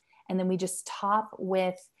frankincense. And then we just top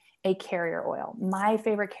with a carrier oil. My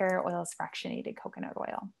favorite carrier oil is fractionated coconut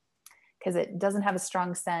oil because it doesn't have a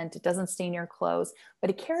strong scent. It doesn't stain your clothes,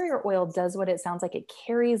 but a carrier oil does what it sounds like. It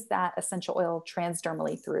carries that essential oil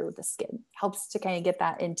transdermally through the skin, helps to kind of get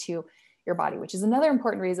that into your body, which is another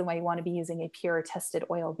important reason why you want to be using a pure tested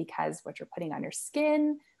oil, because what you're putting on your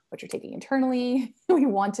skin, what you're taking internally, we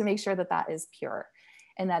want to make sure that that is pure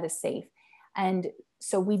and that is safe. And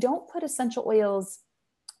so we don't put essential oils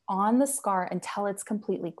on the scar until it's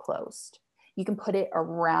completely closed. You can put it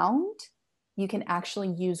around. You can actually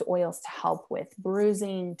use oils to help with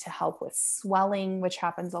bruising, to help with swelling, which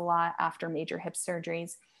happens a lot after major hip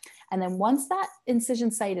surgeries. And then once that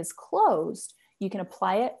incision site is closed, you can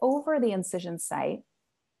apply it over the incision site.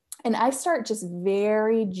 And I start just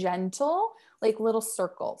very gentle, like little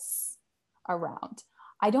circles around.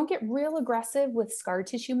 I don't get real aggressive with scar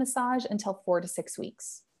tissue massage until 4 to 6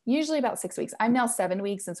 weeks, usually about 6 weeks. I'm now 7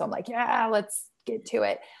 weeks. And so I'm like, yeah, let's get to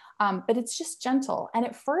it. But it's just gentle. And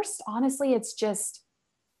at first, honestly, it's just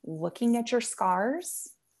looking at your scars,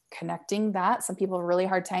 connecting that. Some people have a really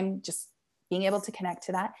hard time just being able to connect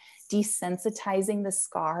to that, desensitizing the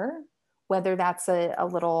scar, whether that's a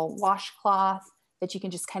little washcloth that you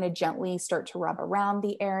can just kind of gently start to rub around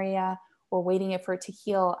the area, or waiting for it to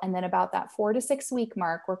heal. And then about that 4 to 6 week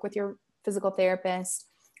mark, work with your physical therapist.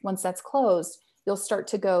 Once that's closed, you'll start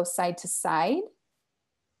to go side to side,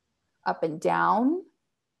 up and down.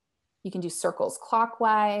 You can do circles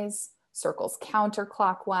clockwise, circles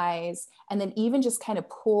counterclockwise, and then even just kind of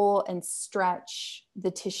pull and stretch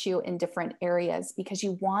the tissue in different areas, because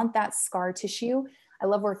you want that scar tissue. I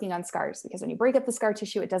love working on scars because when you break up the scar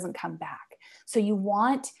tissue, it doesn't come back. So you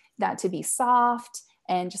want that to be soft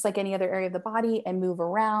and just like any other area of the body, and move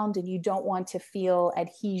around, and you don't want to feel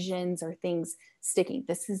adhesions or things sticking.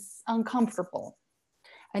 This is uncomfortable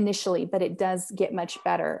initially, but it does get much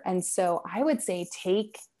better. And so I would say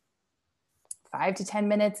take 5 to 10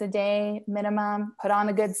 minutes a day minimum, put on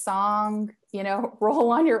a good song,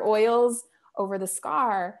 roll on your oils over the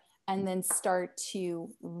scar, and then start to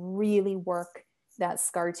really work that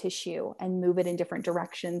scar tissue and move it in different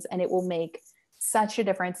directions. And it will make such a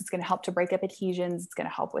difference. It's going to help to break up adhesions. It's going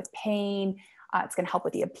to help with pain. It's going to help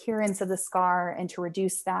with the appearance of the scar and to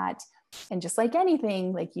reduce that. And just like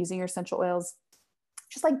anything, like using your essential oils,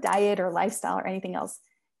 just like diet or lifestyle or anything else,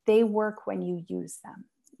 they work when you use them.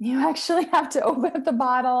 You actually have to open up the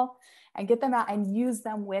bottle and get them out and use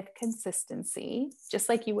them with consistency, just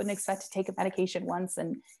like you wouldn't expect to take a medication once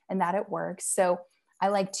and that it works. So I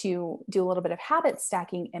like to do a little bit of habit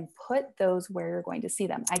stacking and put those where you're going to see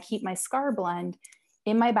them. I keep my scar blend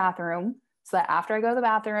in my bathroom so that after I go to the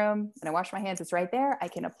bathroom and I wash my hands, it's right there. I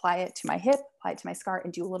can apply it to my hip, apply it to my scar,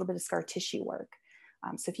 and do a little bit of scar tissue work.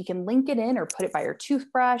 So if you can link it in or put it by your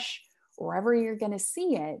toothbrush, wherever you're going to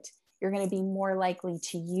see it, you're going to be more likely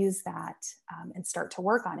to use that and start to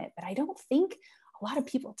work on it. But I don't think a lot of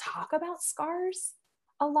people talk about scars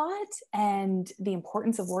a lot and the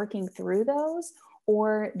importance of working through those,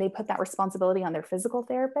 or they put that responsibility on their physical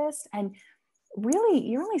therapist. And really,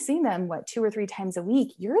 you're only seeing them, 2 or 3 times a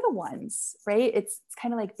week. You're the ones, right? It's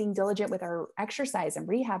kind of like being diligent with our exercise and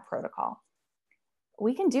rehab protocol.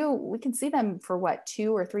 We can see them for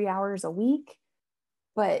 2 or 3 hours a week,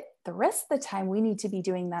 but the rest of the time we need to be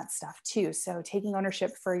doing that stuff too. So taking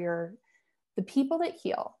ownership for the people that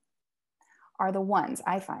heal are the ones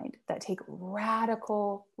I find that take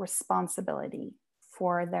radical responsibility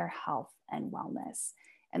for their health and wellness.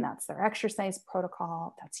 And that's their exercise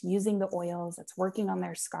protocol, that's using the oils, that's working on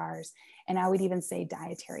their scars. And I would even say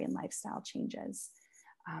dietary and lifestyle changes.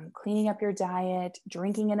 Cleaning up your diet,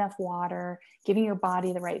 drinking enough water, giving your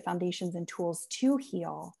body the right foundations and tools to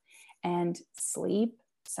heal, and sleep,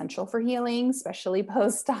 essential for healing, especially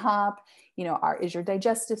post-op. Is your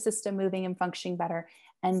digestive system moving and functioning better?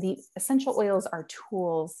 And the essential oils are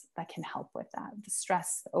tools that can help with that. The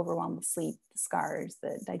stress, the overwhelm, the sleep, the scars,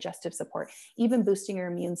 the digestive support, even boosting your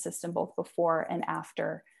immune system both before and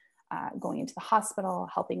after going into the hospital,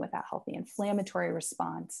 helping with that healthy inflammatory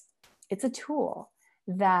response. It's a tool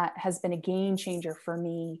that has been a game changer for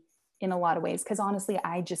me in a lot of ways, because honestly,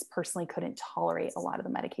 I just personally couldn't tolerate a lot of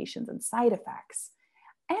the medications and side effects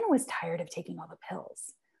and was tired of taking all the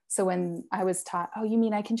pills. So when I was taught, oh, you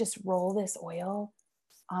mean I can just roll this oil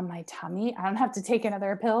on my tummy? I don't have to take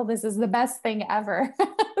another pill. This is the best thing ever.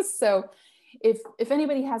 So if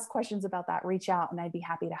anybody has questions about that, reach out and I'd be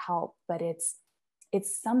happy to help. But it's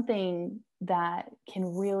something that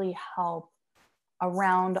can really help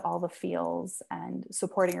around all the feels and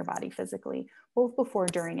supporting your body physically, both before,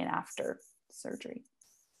 during, and after surgery.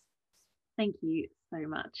 Thank you so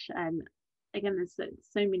much. Again, there's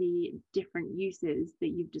so many different uses that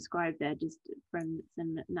you've described there, just from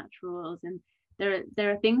some natural oils. And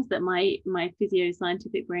there are things that my physio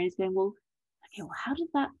scientific brain is going, well, okay, well, how does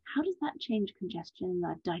that change congestion and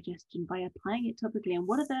that digestion by applying it topically? And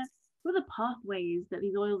what are the pathways that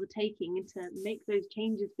these oils are taking to make those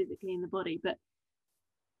changes physically in the body? But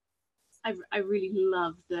I really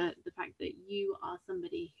love the fact that you are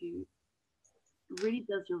somebody who really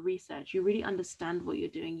does your research. You really understand what you're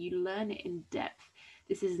doing. You learn it in depth.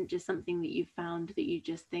 This isn't just something that you found that you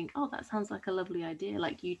just think, oh, that sounds like a lovely idea.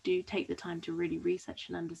 Like, you do take the time to really research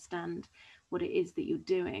and understand what it is that you're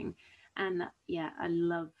doing. And yeah, I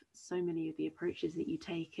love so many of the approaches that you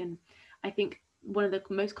take. And I think one of the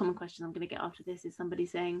most common questions I'm going to get after this is somebody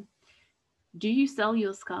saying, do you sell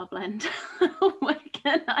your scar blend? Where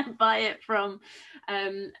can I buy it from?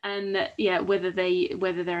 And yeah, whether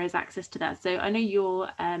there is access to that. So I know you're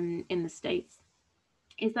in the States.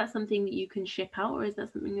 Is that something that you can ship out, or is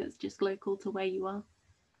that something that's just local to where you are?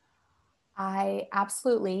 I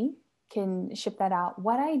absolutely can ship that out.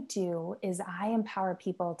 What I do is I empower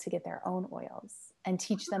people to get their own oils and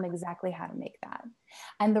teach them exactly how to make that.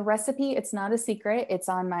 And the recipe, it's not a secret. It's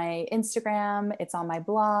on my Instagram, it's on my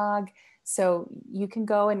blog. So you can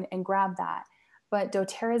go and grab that. But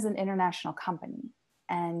doTERRA is an international company.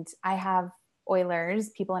 And I have oilers,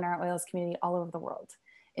 people in our oils community all over the world,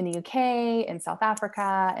 in the UK, in South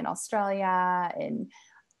Africa, in Australia, in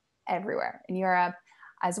everywhere, in Europe,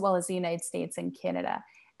 as well as the United States and Canada.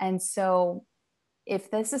 And so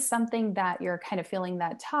if this is something that you're kind of feeling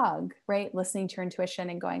that tug, right, listening to your intuition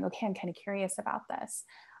and going, okay, I'm kind of curious about this.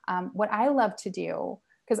 What I love to do,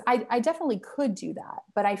 because I definitely could do that,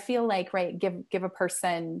 but I feel like, right, give a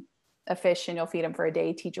person a fish and you'll feed them for a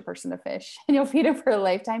day, teach a person to fish and you'll feed them for a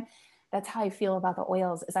lifetime. That's how I feel about the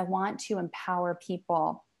oils, is I want to empower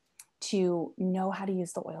people to know how to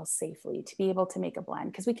use the oils safely, to be able to make a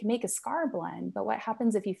blend, because we can make a scar blend, but what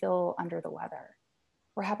happens if you feel under the weather?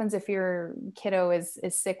 What happens if your kiddo is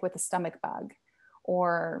sick with a stomach bug,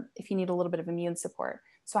 or if you need a little bit of immune support?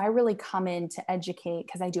 So I really come in to educate,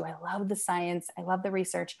 because I love the science, I love the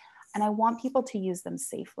research, and I want people to use them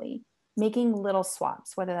safely, making little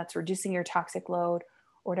swaps, whether that's reducing your toxic load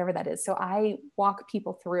or whatever that is. So I walk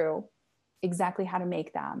people through exactly how to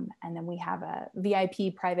make them. And then we have a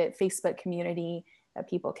VIP private Facebook community that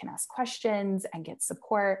people can ask questions and get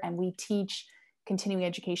support. And we teach continuing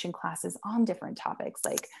education classes on different topics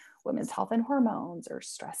like women's health and hormones, or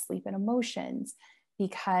stress, sleep, and emotions,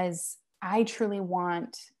 because I truly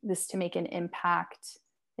want this to make an impact.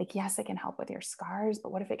 Like, yes, it can help with your scars,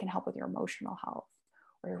 but what if it can help with your emotional health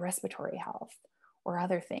or your respiratory health or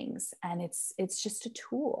other things? And it's just a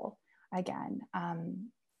tool. Again,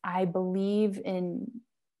 I believe in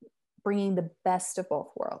bringing the best of both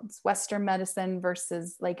worlds, Western medicine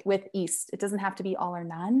versus like with East. It doesn't have to be all or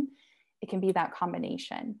none. It can be that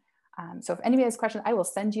combination. So if anybody has questions, I will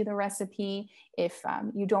send you the recipe. If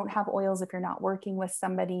you don't have oils, if you're not working with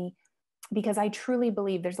somebody, because I truly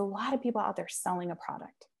believe there's a lot of people out there selling a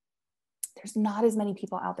product. There's not as many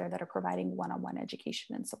people out there that are providing one-on-one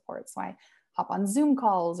education and support. So I hop on Zoom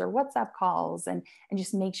calls or WhatsApp calls and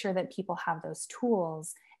just make sure that people have those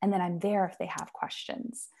tools. And then I'm there if they have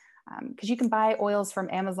questions. Because you can buy oils from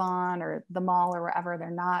Amazon or the mall or wherever. They're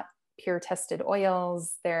not pure tested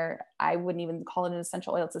oils. I wouldn't even call it an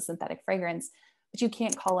essential oil. It's a synthetic fragrance, but you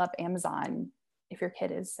can't call up Amazon if your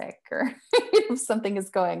kid is sick or if something is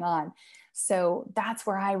going on. So that's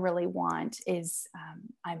where I really want is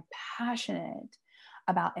I'm passionate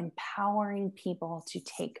about empowering people to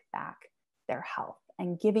take back their health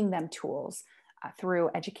and giving them tools through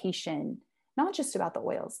education, not just about the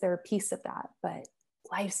oils, they're a piece of that, but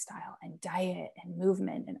lifestyle and diet and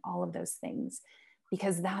movement and all of those things,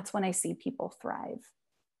 because that's when I see people thrive.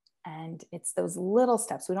 And it's those little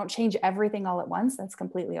steps. We don't change everything all at once. That's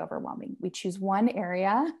completely overwhelming. We choose one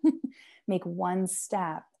area, make one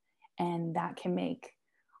step, and that can make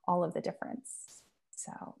all of the difference.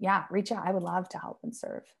 So yeah, reach out. I would love to help and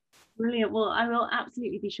serve. Brilliant. Well, I will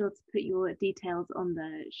absolutely be sure to put your details on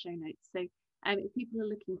the show notes. So if people are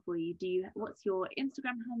looking for you, what's your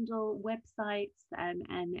Instagram handle, websites, and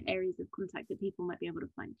areas of contact that people might be able to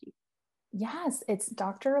find you? Yes, it's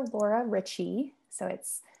Dr. Laura Ritchie. So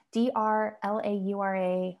it's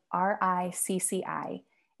DrLauraRicci.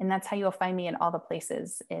 And that's how you'll find me in all the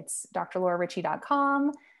places. It's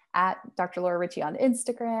drlauraritchie.com, at Dr. Laura Ritchie on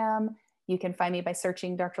Instagram. You can find me by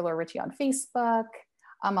searching Dr. Laura Ritchie on Facebook.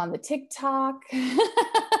 I'm on the TikTok,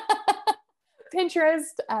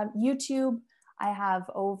 Pinterest, YouTube. I have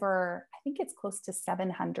I think it's close to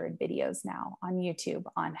 700 videos now on YouTube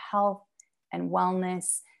on health and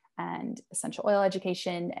wellness and essential oil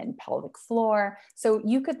education and pelvic floor. So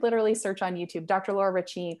you could literally search on YouTube, Dr. Laura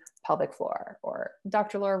Ritchie, pelvic floor, or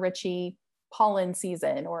Dr. Laura Ritchie, pollen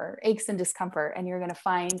season, or aches and discomfort. And you're going to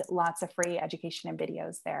find lots of free education and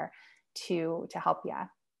videos there to help you.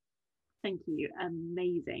 Thank you.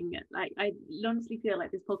 Amazing. Like, I honestly feel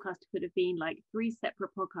like this podcast could have been like 3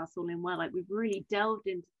 separate podcasts all in one. Like, we've really delved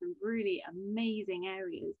into some really amazing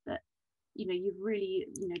areas that, you've really,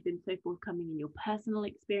 been so forthcoming in your personal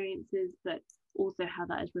experiences, but also how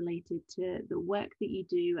that is related to the work that you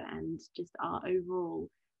do and just our overall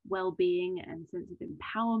well-being and sense of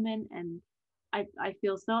empowerment. And I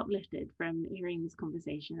feel so uplifted from hearing this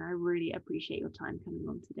conversation. I really appreciate your time coming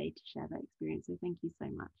on today to share that experience. So thank you so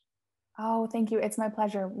much. Oh, thank you. It's my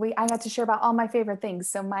pleasure. I got to share about all my favorite things.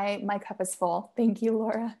 So my cup is full. Thank you,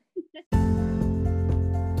 Laura.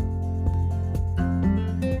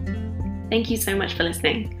 Thank you so much for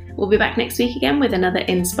listening. We'll be back next week again with another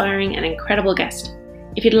inspiring and incredible guest.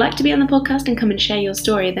 If you'd like to be on the podcast and come and share your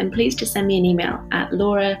story, then please just send me an email at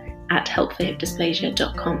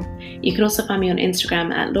laura@helpforhipdysplasia.com. You can also find me on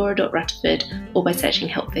Instagram at laura.rutherford or by searching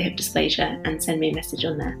Help for Hip Dysplasia and send me a message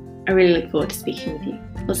on there. I really look forward to speaking with you.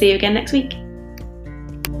 We'll see you again next week.